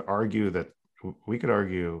could argue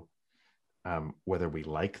whether we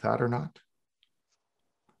like that or not.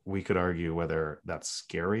 We could argue whether that's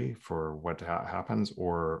scary for what happens,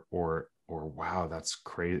 or wow, that's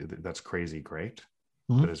crazy great,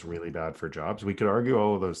 but it's really bad for jobs. We could argue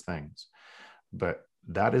all of those things, but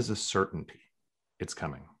that is a certainty. It's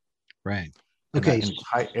coming. Right. Okay.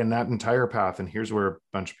 And that entire path, and here's where a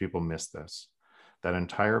bunch of people miss this. That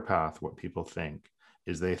entire path, what people think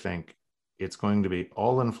is they think it's going to be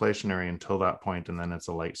all inflationary until that point, and then it's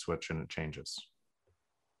a light switch and it changes.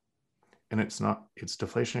 And it's not, it's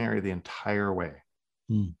deflationary the entire way.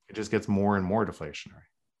 It just gets more and more deflationary.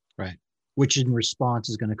 Right. Which in response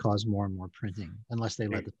is going to cause more and more printing unless they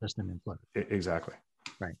let the system implode. Exactly.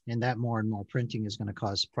 Right. And that more and more printing is going to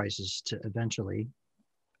cause prices to eventually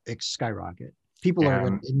skyrocket. People are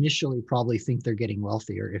going to initially probably think they're getting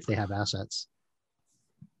wealthier if they have assets.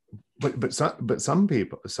 But some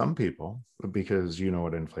people, because you know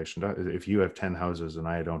what inflation does, if you have 10 houses and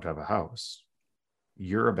I don't have a house,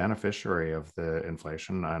 you're a beneficiary of the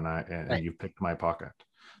inflation, and right. You picked my pocket.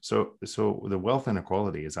 So the wealth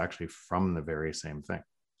inequality is actually from the very same thing.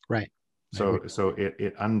 Right. So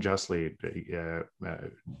it unjustly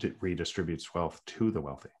redistributes wealth to the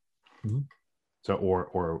wealthy. So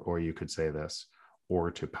or you could say this, or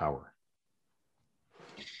to power.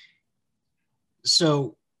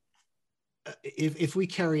 So if we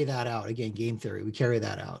carry that out, again, game theory, we carry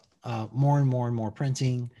that out, more and more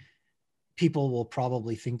printing, people will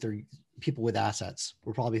probably think people with assets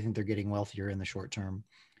will probably think they're getting wealthier in the short term.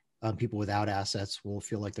 People without assets will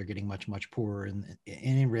feel like they're getting much poorer, and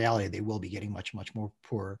in reality, they will be getting much more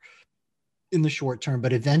poorer in the short term.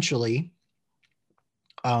 But eventually,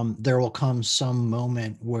 there will come some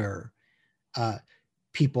moment where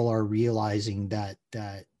people are realizing that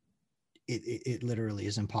it literally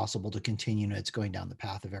is impossible to continue, and it's going down the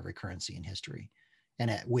path of every currency in history,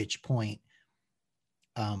 and at which point,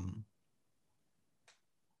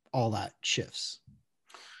 all that shifts.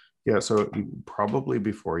 Yeah, so probably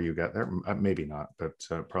before you get there, maybe not, but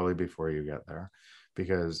probably before you get there,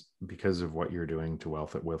 because of what you're doing to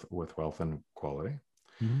wealth with wealth inequality.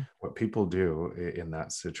 What people do in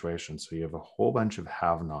that situation, so you have a whole bunch of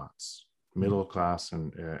have-nots, middle class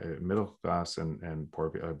and poor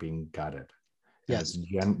people are being gutted. Yes, it's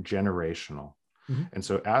generational. And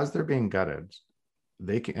so as they're being gutted,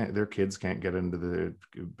 their kids can't get into the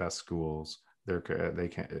best schools. They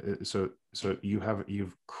can't. So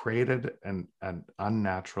you've created an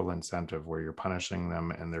unnatural incentive where you're punishing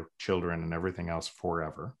them and their children and everything else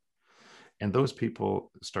forever. And those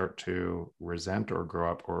people start to resent or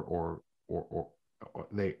grow up, or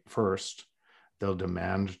they'll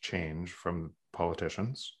demand change from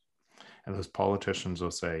politicians. And those politicians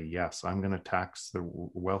will say, yes, I'm going to tax the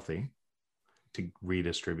wealthy to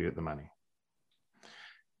redistribute the money.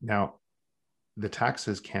 Now, the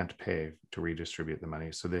taxes can't pay to redistribute the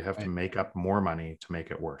money, so they have to make up more money to make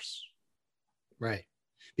it worse. Right.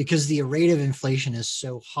 Because the rate of inflation is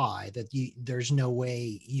so high that there's no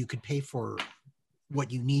way you could pay for what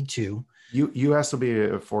you need to. U.S. will be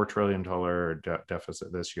a $4 trillion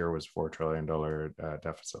deficit. This year was $4 trillion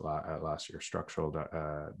deficit last year, structural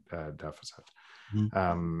deficit.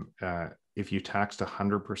 Mm-hmm. If you taxed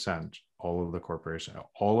 100% all of the corporation,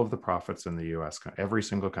 all of the profits in the U.S., every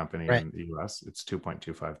single company in the U.S., it's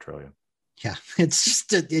 2.25 trillion. Yeah, it's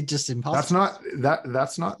just impossible.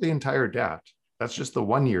 That's not the entire debt. That's just the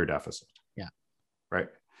 1 year deficit. Yeah. Right.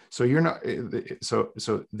 So you're not, so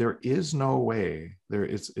there is no way there.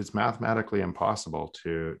 It's mathematically impossible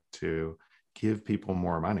to give people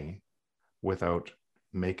more money without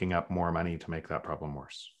making up more money to make that problem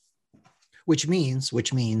worse. Which means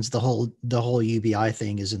the whole UBI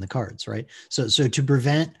thing is in the cards, right? So to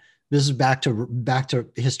prevent, this is back to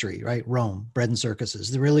history, right? Rome, bread and circuses.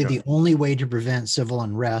 The only way to prevent civil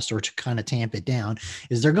unrest or to kind of tamp it down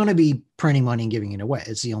is they're going to be printing money and giving it away.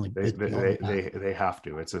 It's the only. They have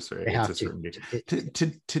to. It's a certainty.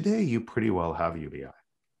 Today, you pretty well have UBI.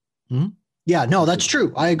 Mm-hmm. Yeah, no, that's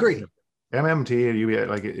true. I agree. MMT and UBI,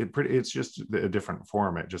 like it's just a different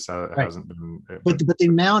form. It just hasn't been. But the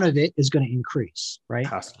amount of it is going to increase, right?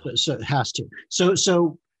 So it has to.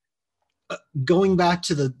 So going back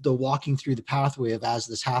to the walking through the pathway of as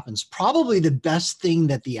this happens, probably the best thing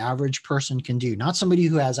that the average person can do, not somebody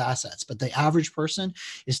who has assets, but the average person,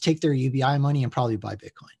 is take their UBI money and probably buy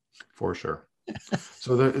Bitcoin. For sure.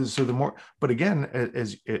 So the more, but again,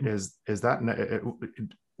 is that,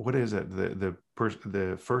 what is it?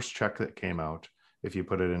 The first check that came out, if you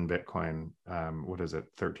put it in Bitcoin, what is it?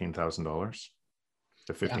 $13,000.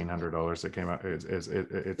 The $1,500 that came out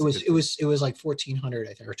it was like 1,400,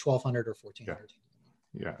 I think, or 1,200 or 1,400.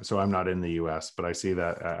 Yeah. So I'm not in the US, but I see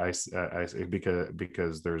that I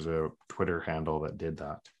because there's a Twitter handle that did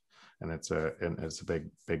that, and it's a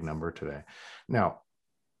big number today. Now,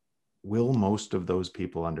 will most of those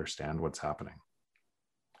people understand what's happening?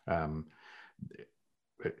 And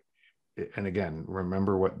again,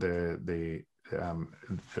 remember what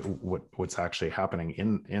what's actually happening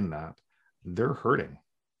in that. They're hurting.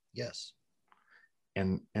 Yes.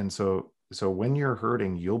 And so when you're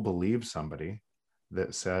hurting, you'll believe somebody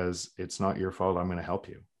that says, it's not your fault, I'm going to help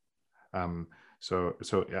you. So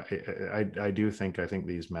I think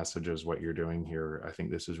these messages, what you're doing here, I think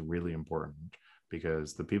this is really important,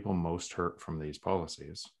 because the people most hurt from these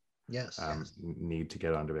policies need to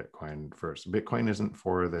get onto Bitcoin first. Bitcoin isn't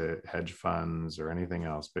for the hedge funds or anything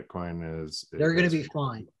else. Bitcoin is, they're going to be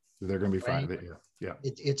fine. They're going to be fine. Yeah.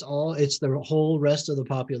 It's the whole rest of the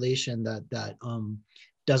population that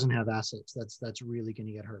doesn't have assets that's really going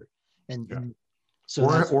to get hurt, and so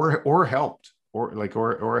or helped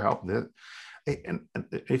or helped. And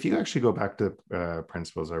if you actually go back to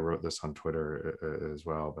principles, I wrote this on Twitter as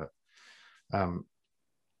well, but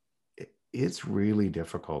it's really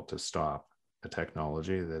difficult to stop a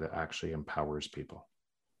technology that actually empowers people.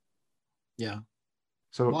 Yeah.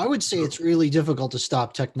 So I would say it's really difficult to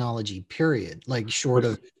stop technology, period. Like short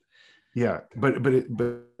of. Yeah, but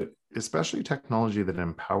especially technology that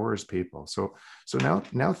empowers people. So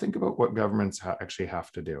now think about what governments actually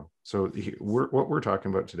have to do. So what we're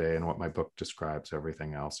talking about today, and what my book describes,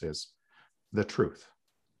 everything else, is the truth.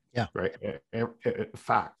 Yeah. Right.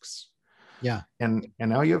 Facts. Yeah. And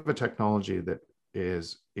now you have a technology that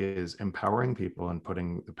is empowering people and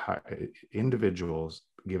putting individuals,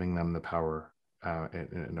 giving them the power.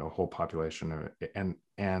 In a whole population,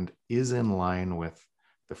 and is in line with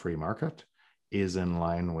the free market, is in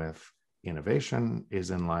line with innovation, is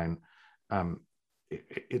in line.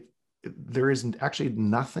 There isn't actually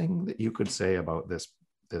nothing that you could say about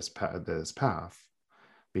this path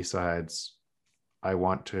besides, I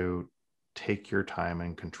want to take your time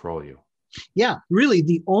and control you. Yeah, really,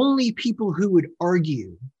 the only people who would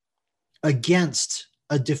argue against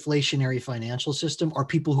a deflationary financial system are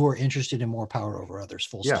people who are interested in more power over others.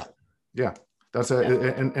 Full stop. Yeah, that's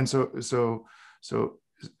and so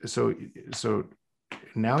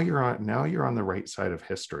now you're on the right side of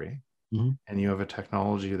history, mm-hmm. and you have a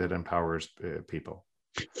technology that empowers people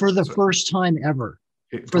for the first time ever.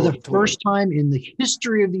 First time in the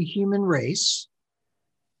history of the human race,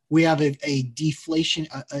 We have a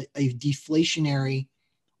deflationary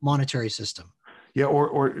monetary system. Yeah,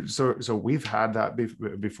 or so we've had that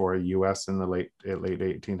before. U.S. in the late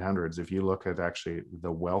 1800s. If you look at actually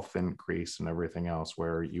the wealth increase and everything else,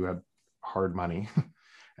 where you had hard money,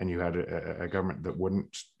 and you had a government that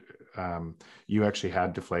wouldn't. You actually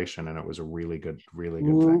had deflation, and it was a really good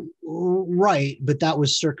thing. Right, but that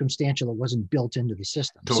was circumstantial. It wasn't built into the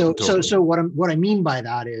system. Totally. So what I mean by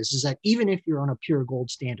that is that even if you're on a pure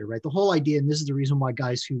gold standard, right? The whole idea, and this is the reason why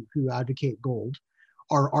guys who advocate gold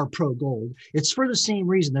are pro gold. It's for the same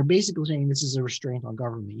reason. They're basically saying this is a restraint on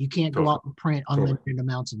government. You can't go out and print unlimited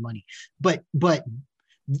amounts of money. But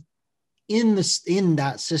in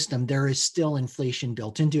that system, there is still inflation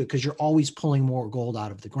built into it because you're always pulling more gold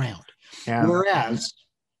out of the ground. Whereas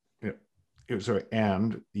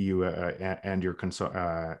and you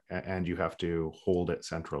have to hold it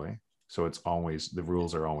centrally. So it's always, the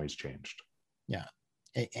rules are always changed. Yeah.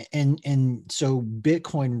 And so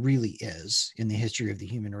Bitcoin really is, in the history of the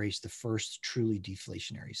human race, the first truly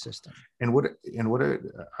deflationary system. I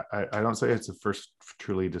don't say it's the first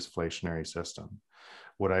truly deflationary system.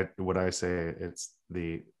 What I say, it's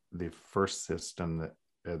the first system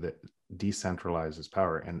that decentralizes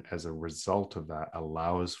power, and as a result of that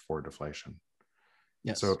allows for deflation.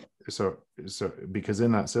 Yes. So because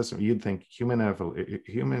in that system, you'd think human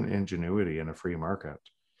ingenuity in a free market,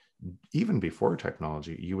 even before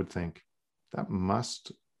technology, you would think that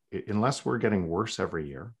must, unless we're getting worse every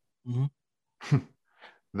year, mm-hmm.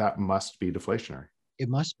 that must be deflationary. It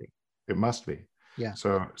must be. Yeah.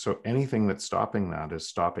 So anything that's stopping that is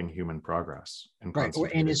stopping human progress. And right.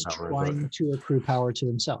 And is trying to accrue power to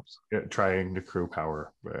themselves. Trying to accrue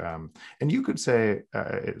power. And you could say,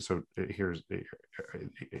 so here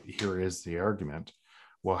is the argument.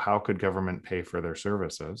 Well, how could government pay for their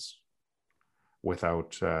services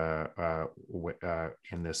without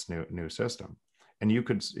in this new system? And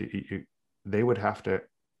they would have to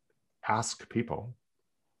ask people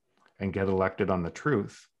and get elected on the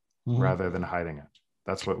truth, mm-hmm. rather than hiding it.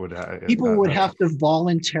 That's what would people would have to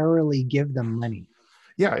voluntarily give them money.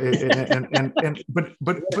 Yeah,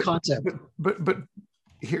 but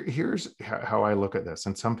here's how I look at this.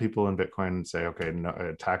 And some people in Bitcoin say, okay,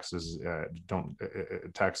 no, taxes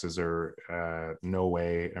are no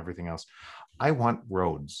way, everything else. I want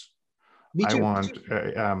roads. Me too. I want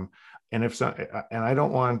and I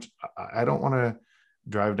don't want to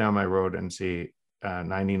drive down my road and see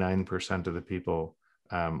 99% of the people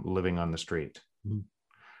living on the street.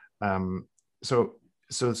 Mm-hmm. So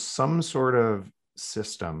some sort of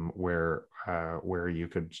system where you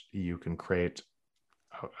can create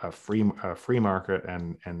a free market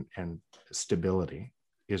and stability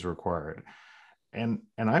is required. And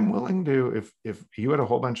I'm willing to, if you had a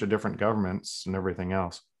whole bunch of different governments and everything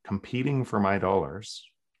else competing for my dollars,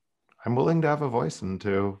 I'm willing to have a voice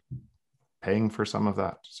into paying for some of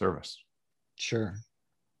that service. Sure.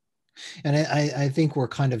 And I think we're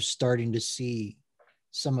kind of starting to see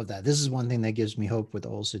some of that. This is one thing that gives me hope with the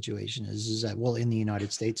whole situation is that, well, in the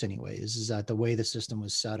United States anyway, is that the way the system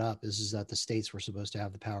was set up is that the states were supposed to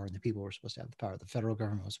have the power and the people were supposed to have the power. The federal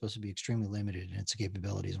government was supposed to be extremely limited in its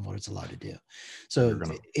capabilities and what it's allowed to do. So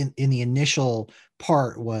in the initial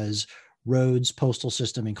part was roads, postal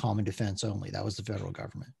system, and common defense only. That was the federal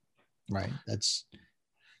government, right?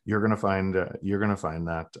 You're going to find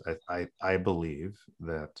that I believe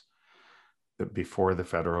that before the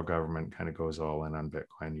federal government kind of goes all in on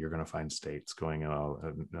Bitcoin, you're going to find states going all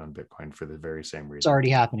on Bitcoin for the very same reason. It's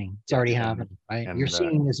already happening. Right? You're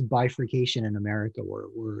seeing this bifurcation in America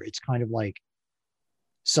where it's kind of like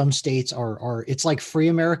some states are it's like free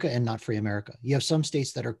America and not free America. You have some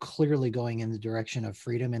states that are clearly going in the direction of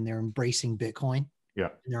freedom and they're embracing Bitcoin. Yeah.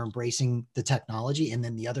 And they're embracing the technology, and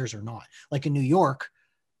then the others are not. Like in New York,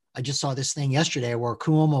 I just saw this thing yesterday where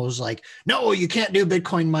Cuomo was like, no, you can't do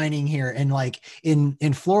Bitcoin mining here. And like in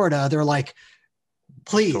Florida, they're like,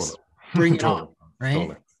 please bring it on. Right.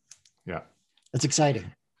 Totally. Yeah. That's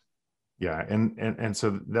exciting. Yeah. And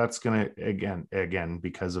so that's going to, again,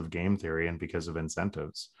 because of game theory and because of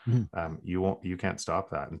incentives, mm-hmm. You can't stop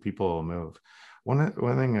that and people will move. One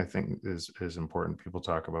thing I think is important. People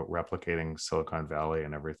talk about replicating Silicon Valley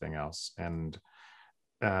and everything else. And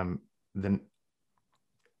then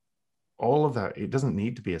all of that, it doesn't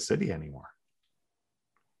need to be a city anymore.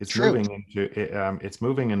 It's True.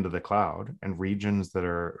 moving into the cloud, and regions that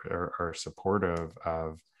are supportive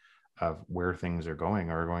of where things are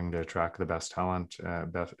going to attract the best talent,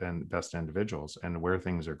 best individuals. And where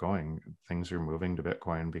things are moving to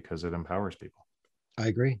Bitcoin because it empowers people. I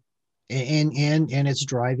agree. And it's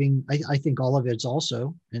driving, I think all of it's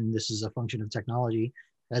also, and this is a function of technology,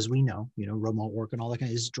 as we know, remote work and all that kind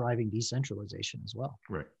of is driving decentralization as well.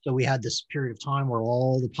 Right. So we had this period of time where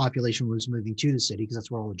all the population was moving to the city because that's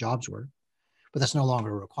where all the jobs were, but that's no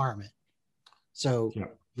longer a requirement. So Yeah.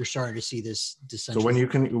 you're starting to see this So when you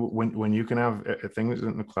can have things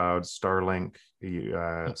in the cloud, Starlink,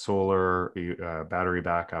 solar, battery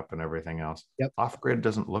backup, and everything else, yep. Off grid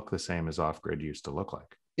doesn't look the same as off grid used to look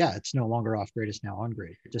like. Yeah, it's no longer off grid; it's now on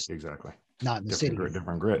grid. Just exactly. not in the city.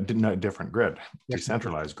 Different grid,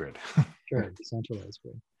 decentralized grid. Sure, decentralized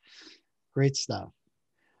grid. Great stuff.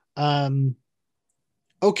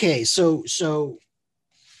 Okay, so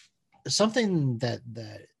something that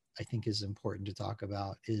I think is important to talk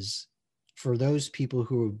about is for those people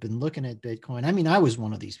who have been looking at Bitcoin. I mean, I was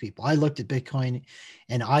one of these people. I looked at Bitcoin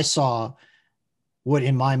and I saw what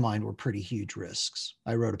in my mind were pretty huge risks.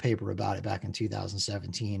 I wrote a paper about it back in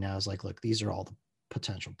 2017. I was like, look, these are all the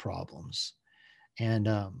potential problems. And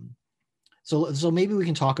so maybe we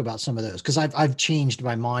can talk about some of those, because I've changed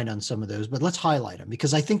my mind on some of those, but let's highlight them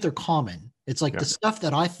because I think they're common. It's like the stuff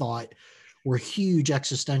that I thought were huge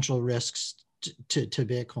existential risks to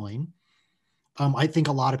Bitcoin. I think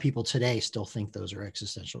a lot of people today still think those are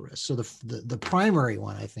existential risks. So the primary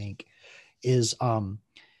one, I think, is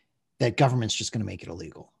that government's just going to make it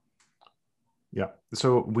illegal. Yeah.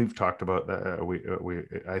 So we've talked about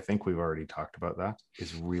that. I think we've already talked about that.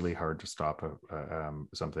 It's really hard to stop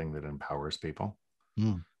something that empowers people,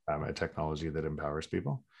 a technology that empowers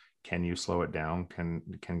people. Can you slow it down? Can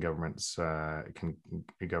governments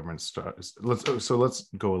let's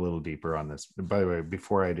go a little deeper on this. By the way,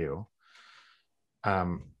 before I do,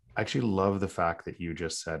 I actually love the fact that you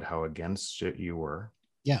just said how against it you were.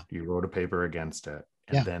 Yeah. You wrote a paper against it.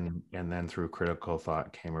 And then through critical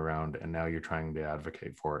thought came around, and now you're trying to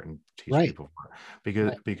advocate for it and teach people for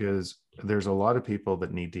it. Because there's a lot of people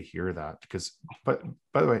that need to hear that. But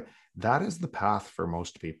by the way, that is the path for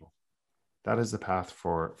most people. That is the path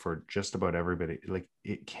for just about everybody. Like,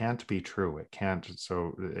 it can't be true. It can't.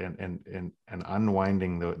 So and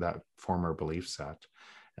unwinding that former belief set,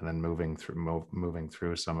 and then moving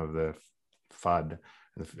through some of the FUD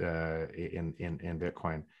in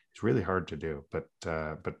Bitcoin. It's really hard to do, but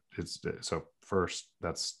it's so first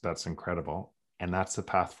that's incredible, and that's the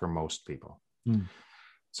path for most people.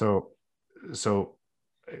 So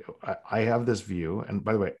I have this view, and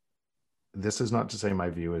by the way, this is not to say my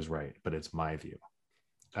view is right, but it's my view.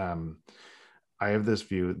 I have this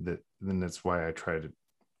view and that's why I try to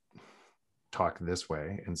talk this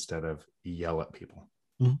way instead of yell at people,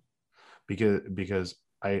 because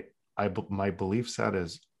my belief set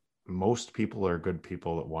is most people are good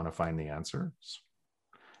people that want to find the answers.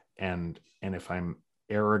 And if I'm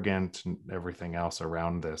arrogant and everything else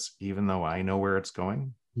around this, even though I know where it's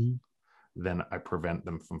going, then I prevent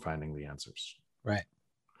them from finding the answers. Right.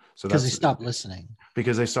 So because they stop listening.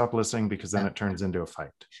 Because then it turns into a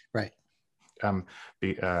fight. Right.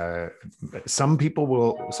 Some people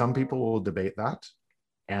will debate that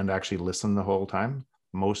and actually listen the whole time.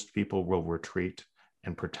 Most people will retreat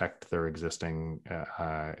and protect their existing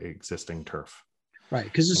turf. Right,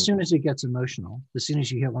 because as soon as it gets emotional, as soon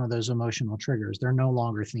as you hit one of those emotional triggers, they're no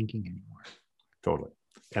longer thinking anymore. Totally.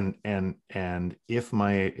 And if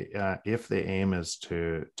the aim is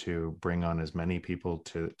to bring on as many people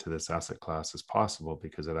to this asset class as possible,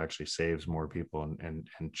 because it actually saves more people and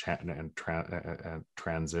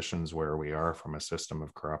transitions where we are from a system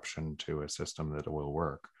of corruption to a system that will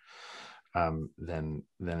work, then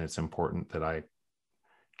it's important that I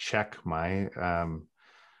check my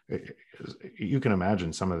you can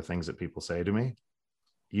imagine some of the things that people say to me.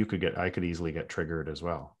 I could easily get triggered as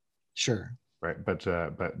well. Sure. Right. But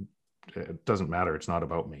it doesn't matter. It's not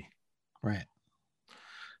about me. Right.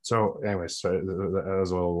 So anyways, that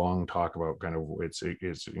was a long talk about kind of it's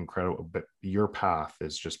incredible, but your path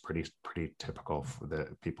is just pretty typical for the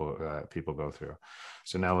people go through.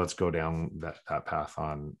 So now let's go down that path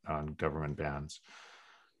on government bans.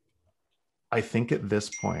 I think at this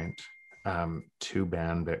point, to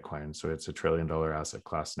ban Bitcoin, so it's $1 trillion asset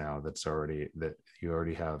class now that you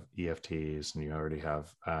already have EFTs, and you already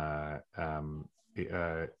have a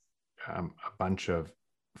bunch of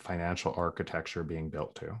financial architecture being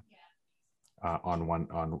built to on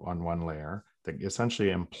one layer that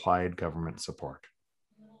essentially implied government support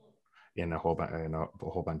in a whole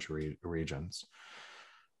bunch of regions.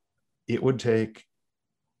 It would take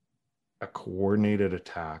a coordinated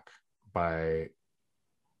attack by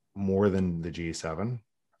more than the G7,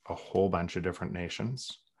 a whole bunch of different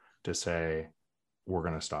nations, to say we're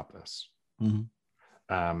going to stop this. And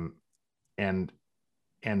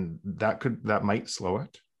that might slow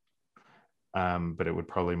it, but it would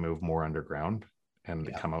probably move more underground. and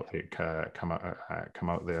Yeah. come out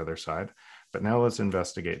the other side. But now let's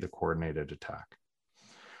investigate the coordinated attack.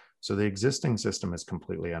 So the existing system is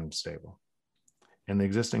completely unstable, and the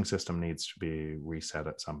existing system needs to be reset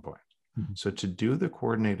at some point. Mhm. So to do the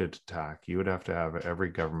coordinated attack, you would have to have every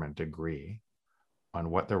government agree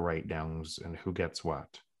on what the write downs and who gets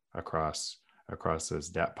what across this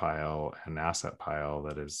debt pile and asset pile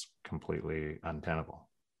that is completely untenable.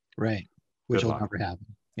 Right. Which Good will luck. never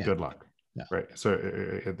happen. Yeah. Good luck. Yeah. Right. So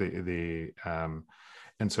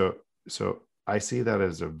and so I see that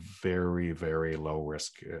as a very, very low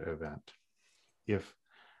risk event. If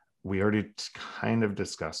we already kind of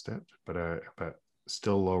discussed it, but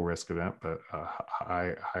still low risk event, but a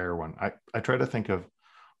higher one. I try to think of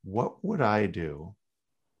what would I do,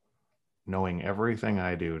 knowing everything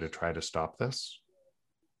I do to try to stop this,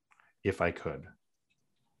 if I could.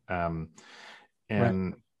 And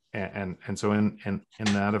so in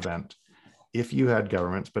that event, if you had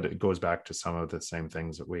governments, but it goes back to some of the same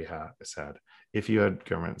things that we had said, if you had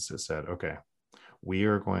governments that said, okay, we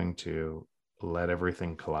are going to let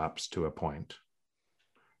everything collapse to a point,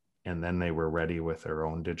 and then they were ready with their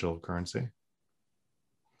own digital currency,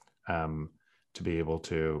 to be able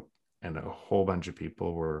to, and a whole bunch of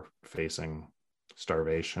people were facing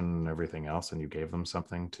starvation and everything else, and you gave them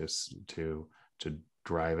something to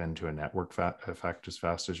drive into a network effect as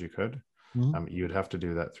fast as you could. Mm-hmm. You'd have to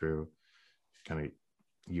do that through kind of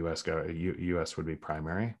US would be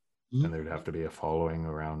primary, Mm-hmm. and there'd have to be a following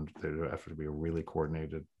around. There'd have to be a really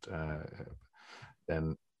coordinated.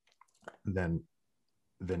 Then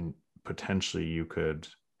potentially you could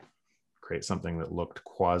create something that looked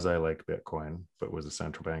quasi like Bitcoin, but was a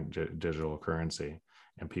central bank digital currency,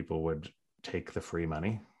 and people would take the free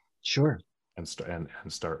money. Sure. And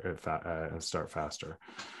start faster.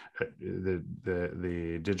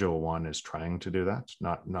 The digital one is trying to do that,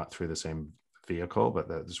 not through the same vehicle, but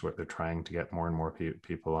that's what they're trying to get more and more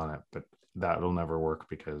people on it. But that'll never work,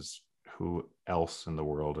 because who else in the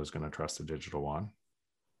world is going to trust the digital one,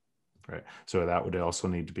 right? So that would also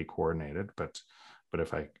need to be coordinated. But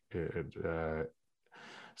if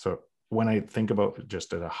so when I think about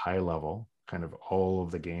just at a high level, kind of all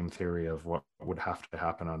of the game theory of what would have to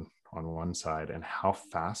happen on one side, and how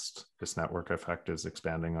fast this network effect is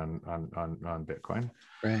expanding on Bitcoin,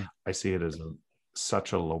 right, I see it as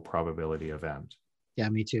such a low probability event. Yeah,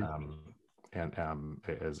 me too. And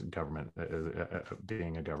as government,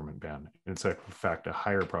 being a government ban, it's in fact a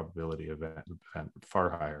higher probability event, far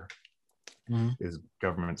higher, is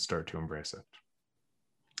governments start to embrace it.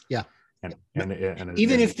 Yeah. And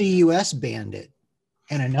even if the US banned it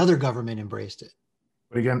and another government embraced it.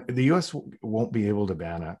 But again, the US won't be able to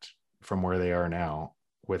ban it from where they are now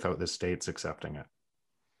without the states accepting it.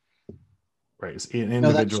 Right.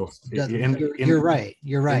 Individual. You're right.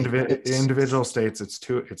 Individual states, it's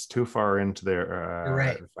too far into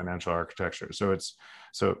their financial architecture. So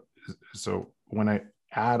when I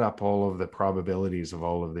add up all of the probabilities of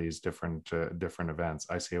all of these different events,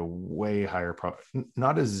 I see a way higher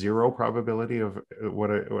not a zero probability of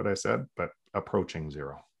what I said, but approaching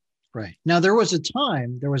zero. Right. Now there was a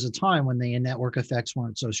time when the network effects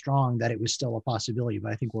weren't so strong that it was still a possibility,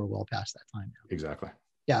 but I think we're well past that time now. Exactly.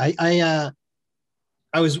 Yeah.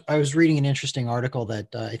 I was reading an interesting article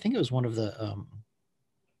that I think it was one of the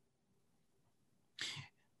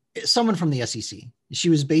someone from the SEC. She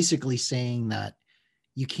was basically saying that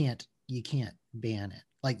you can't ban it.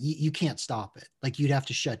 Like you can't stop it. Like you'd have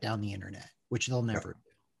to shut down the internet, which they'll never do.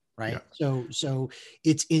 Right. Yeah. So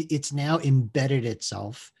it's now embedded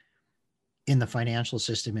itself in the financial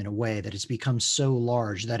system in a way that it's become so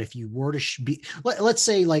large that if you were to let's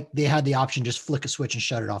say like they had the option, just flick a switch and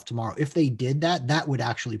shut it off tomorrow. If they did that, that would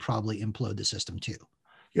actually probably implode the system too.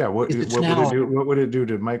 Yeah. What would it do? What would it do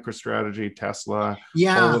to MicroStrategy, Tesla?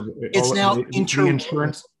 Yeah. The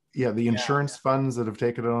insurance. Yeah. The insurance funds that have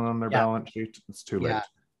taken it on their balance sheet. It's too late.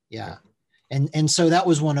 Yeah. And so that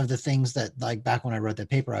was one of the things that, like, back when I wrote that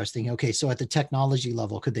paper, I was thinking, okay, so at the technology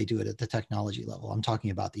level, could they do it at the technology level? I'm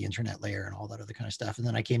talking about the internet layer and all that other kind of stuff. And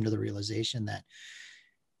then I came to the realization that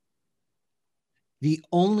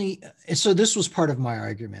so this was part of my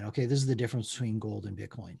argument. Okay, this is the difference between gold and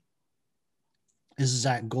Bitcoin. This is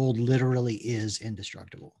that gold literally is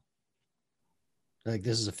indestructible. Like,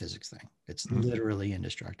 this is a physics thing. It's literally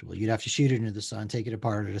indestructible. You'd have to shoot it into the sun, take it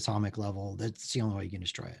apart at atomic level. That's the only way you can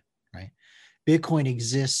destroy it, right? Bitcoin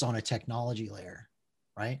exists on a technology layer,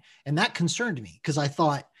 right? And that concerned me because I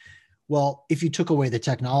thought, well, if you took away the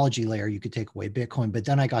technology layer, you could take away Bitcoin. But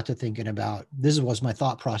then I got to thinking about, this was my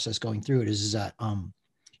thought process going through it, is that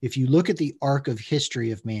if you look at the arc of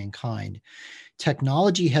history of mankind,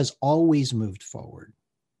 technology has always moved forward.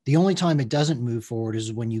 The only time it doesn't move forward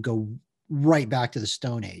is when you go right back to the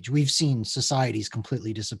Stone Age. We've seen societies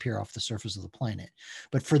completely disappear off the surface of the planet.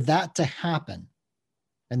 But for that to happen,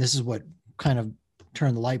 and this is what kind of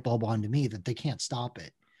turned the light bulb on to me, that they can't stop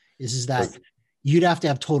it, is that you'd have to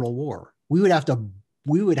have total war. We would have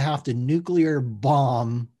to nuclear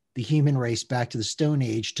bomb the human race back to the Stone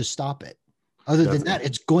Age to stop it. Other than that,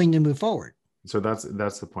 it's going to move forward. So that's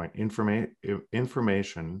the point.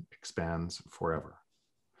 Information expands forever.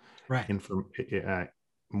 Right.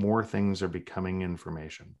 More things are becoming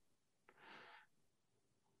information.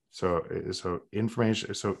 So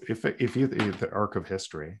information. So if you the arc of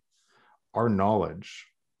history, our knowledge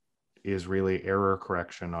is really error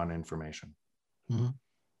correction on information. Mm-hmm.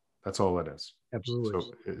 That's all it is.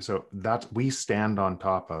 Absolutely. So that we stand on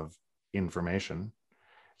top of information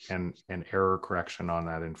and error correction on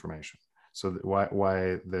that information. So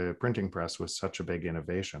why the printing press was such a big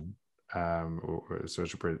innovation,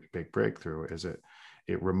 such a big breakthrough, is it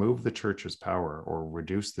removed the church's power or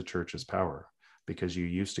reduced the church's power, because you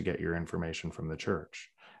used to get your information from the church.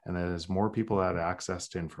 And then as more people had access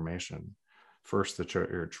to information, first the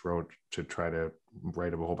church wrote to try to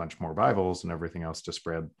write a whole bunch more Bibles and everything else to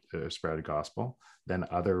spread the gospel. Then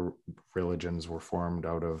other religions were formed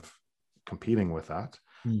out of competing with that.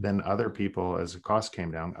 Then other people, as the cost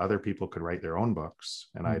came down, other people could write their own books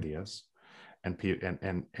and ideas, and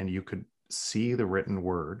you could see the written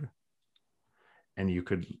word, and you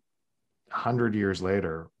could, 100 years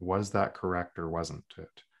later, was that correct or wasn't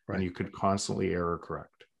it? Right. And you could constantly error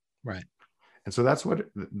correct. Right. And so that's what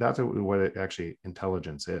it actually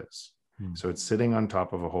intelligence is. So it's sitting on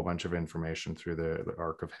top of a whole bunch of information through the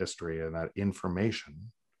arc of history, and that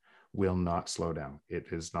information will not slow down. It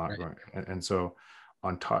is not going. And so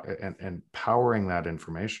on top, and powering that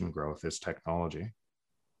information growth is technology.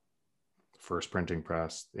 First printing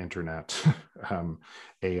press, internet,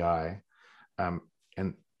 AI, and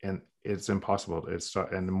it's impossible.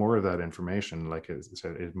 And the more of that information, like I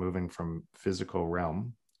said, is moving from physical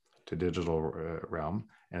realm to digital realm,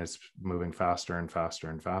 and it's moving faster and faster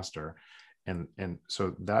and faster. And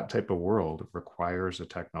so that type of world requires a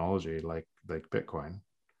technology like Bitcoin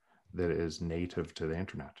that is native to the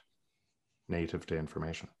internet, native to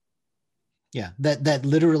information. Yeah, that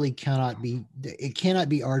literally cannot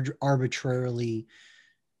be arbitrarily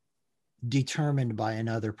determined by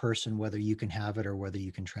another person whether you can have it or whether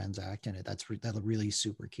you can transact in it. That's really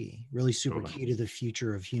super key to the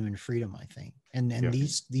future of human freedom, I think. And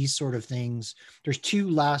these sort of things, there's two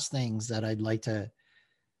last things that I'd like to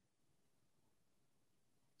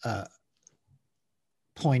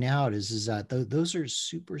point out is that those are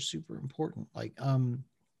super important. Like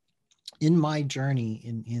in my journey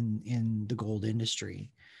in the gold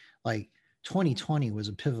industry, like 2020 was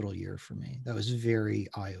a pivotal year for me. That was very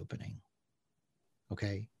eye-opening.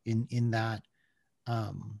 Okay. In that,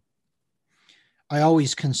 I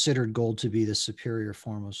always considered gold to be the superior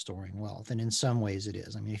form of storing wealth. And in some ways it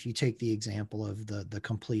is. I mean, if you take the example of the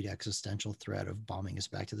complete existential threat of bombing us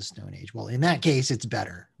back to the Stone Age, well, in that case, it's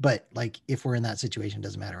better. But like, if we're in that situation, it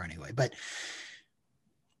doesn't matter anyway. But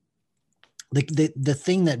the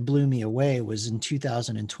thing that blew me away was in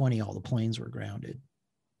 2020, all the planes were grounded.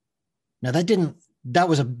 Now that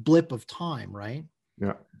was a blip of time, right?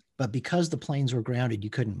 Yeah. But because the planes were grounded,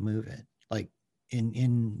 you couldn't move it. Like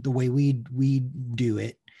in the way we do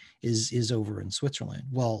it is over in Switzerland.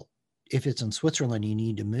 Well, if it's in Switzerland, you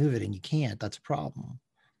need to move it and you can't, that's a problem.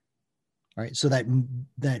 Right. So that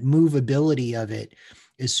movability of it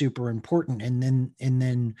is super important. And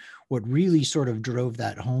then what really sort of drove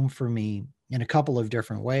that home for me in a couple of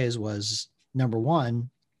different ways was, number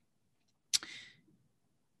one,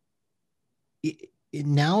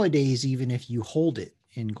 nowadays, even if you hold it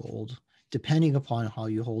in gold, depending upon how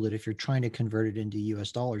you hold it, if you're trying to convert it into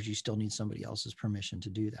US dollars, you still need somebody else's permission to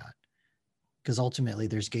do that. Because ultimately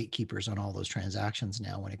there's gatekeepers on all those transactions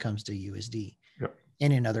now when it comes to USD. Yep.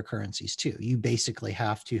 And in other currencies too. You basically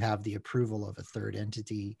have to have the approval of a third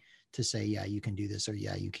entity to say, yeah, you can do this, or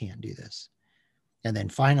yeah, you can't do this. And then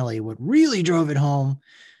finally, what really drove it home,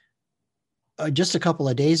 just a couple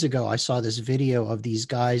of days ago, I saw this video of these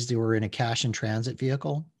guys that were in a cash and transit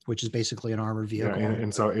vehicle, which is basically an armored vehicle. Yeah,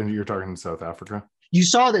 and you're talking South Africa? You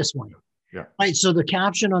saw this one. Yeah. Right. So the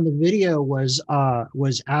caption on the video was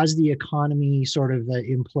as the economy sort of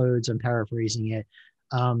implodes, I'm paraphrasing it,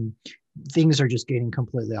 things are just getting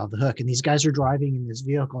completely off the hook. And these guys are driving in this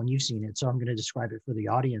vehicle, and you've seen it, so I'm going to describe it for the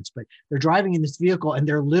audience, but they're driving in this vehicle and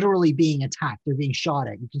they're literally being attacked. They're being shot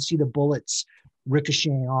at. You can see the bullets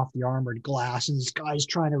ricocheting off the armored glass, and this guy's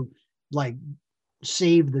trying to like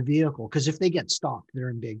save the vehicle, because if they get stopped, they're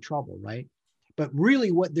in big trouble, right? But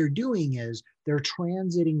really what they're doing is they're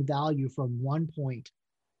transiting value from one point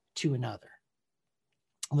to another.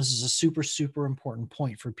 And this is a super, super important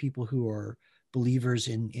point for people who are believers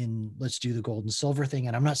in let's do the gold and silver thing.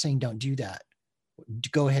 And I'm not saying don't do that.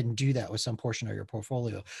 Go ahead and do that with some portion of your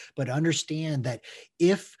portfolio, but understand that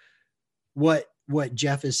if what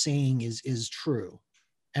Jeff is saying is true,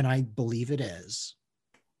 and I believe it is,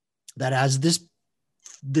 that as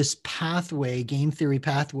this pathway, game theory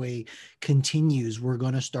pathway continues, we're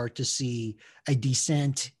going to start to see a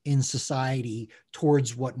descent in society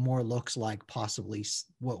towards what more looks like possibly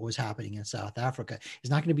what was happening in South Africa.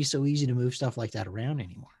 It's not going to be so easy to move stuff like that around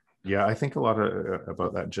anymore. Yeah, I think a lot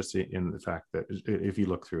about that just in the fact that if you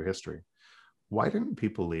look through history, why didn't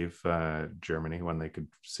people leave Germany when they could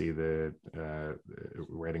see the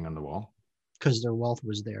writing on the wall? Because their wealth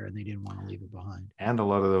was there and they didn't want to leave it behind. And a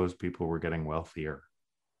lot of those people were getting wealthier.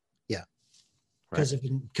 Yeah. Because of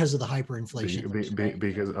the hyperinflation.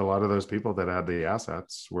 Because a lot of those people that had the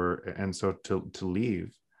assets were, and so to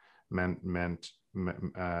leave meant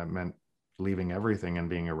leaving everything and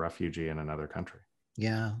being a refugee in another country.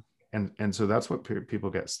 Yeah. And so that's what people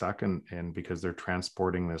get stuck in because they're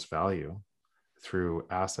transporting this value through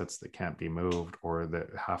assets that can't be moved or that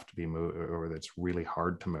have to be moved or that's really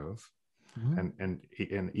hard to move. Mm-hmm.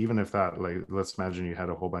 And even if that, like, let's imagine you had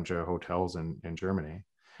a whole bunch of hotels in Germany,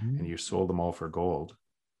 mm-hmm. and you sold them all for gold.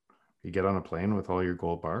 You get on a plane with all your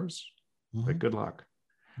gold bars, mm-hmm. like, good luck.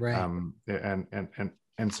 Right.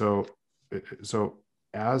 And so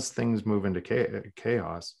as things move into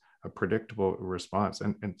chaos, a predictable response,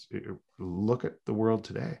 and look at the world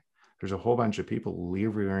today. There's a whole bunch of people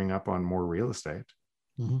levering up on more real estate.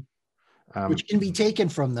 Mm-hmm. Which can be taken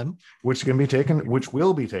from them. Which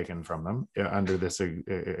will be taken from them under this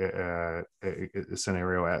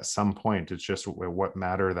scenario at some point. It's just what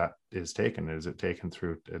matter that is taken. Is it taken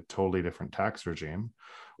through a totally different tax regime,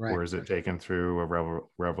 right, or is it taken through a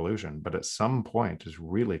revolution? But at some point, it's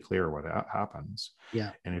really clear what happens.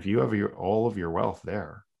 Yeah. And if you have all of your wealth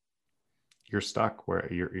there, you're stuck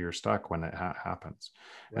where you're stuck when it happens.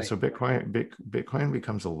 Right. And so Bitcoin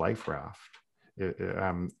becomes a life raft.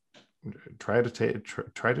 Try to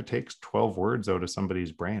take 12 words out of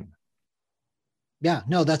somebody's brain. Yeah,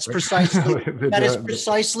 no, that's precisely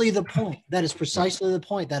precisely the point. That is precisely the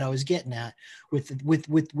point that I was getting at with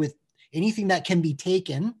anything that can be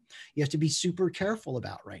taken. You have to be super careful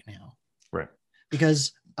about right now, right?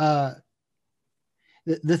 Because the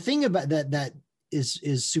thing about that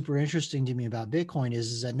is super interesting to me about Bitcoin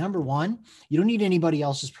is that, number one, you don't need anybody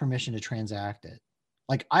else's permission to transact it.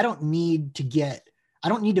 Like, I don't need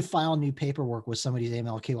to file new paperwork with somebody's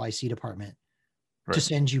AML KYC department, right, to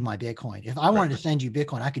send you my Bitcoin. If I wanted to send you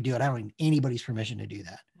Bitcoin, I could do it. I don't need anybody's permission to do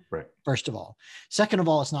that. Right. First of all. Second of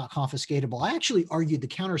all, it's not confiscatable. I actually argued the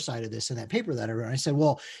counter side of this in that paper that I wrote. I said,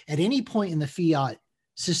 well, at any point in the fiat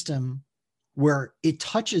system where it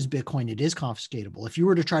touches Bitcoin, it is confiscatable. If you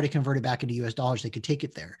were to try to convert it back into US dollars, they could take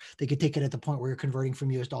it there. They could take it at the point where you're converting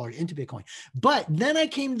from US dollars into Bitcoin. But then I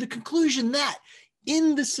came to the conclusion that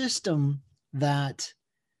in the system that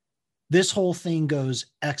this whole thing goes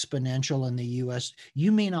exponential in the US,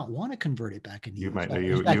 you may not want to convert it back into you won't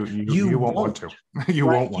want to. You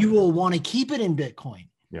right? won't want you will want to keep it in Bitcoin.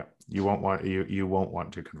 Yeah, you won't want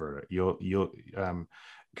to convert it. You'll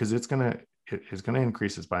because it's gonna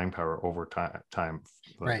increase its buying power over time.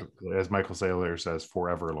 Right. As Michael Saylor says,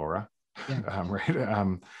 forever, Laura. Yeah.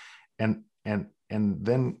 Right. And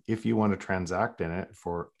then if you want to transact in it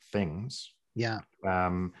for things, yeah,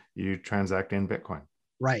 you transact in Bitcoin.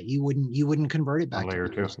 Right. You wouldn't convert it back on layer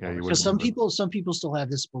two. Yeah, you would. Because some people still have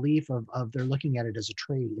this belief of they're looking at it as a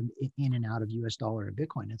trade in and out of US dollar and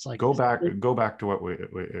Bitcoin. It's like, go back to what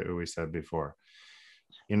we said before.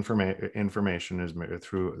 Information is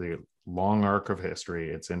through the long arc of history.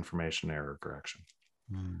 It's information error correction.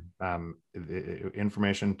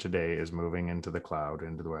 Information today is moving into the cloud,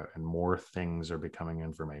 into the web, and more things are becoming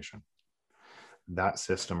information. That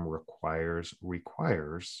system requires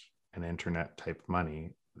an internet type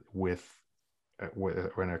money with a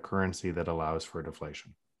currency that allows for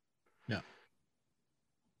deflation.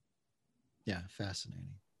 Yeah,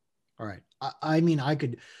 fascinating. All right.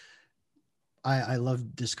 I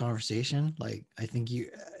love this conversation. Like, I think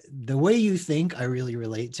the way you think, I really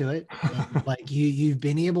relate to it. And like you've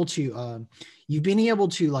been able to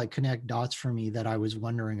like connect dots for me that I was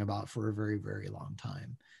wondering about for a very, very long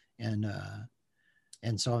time.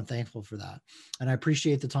 And so I'm thankful for that. And I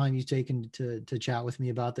appreciate the time you've taken to chat with me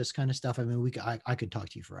about this kind of stuff. I mean, I could talk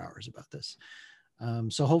to you for hours about this.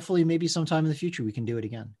 So hopefully maybe sometime in the future we can do it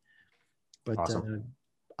again. But awesome.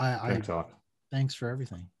 Thanks for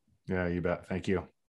everything. Yeah, you bet. Thank you.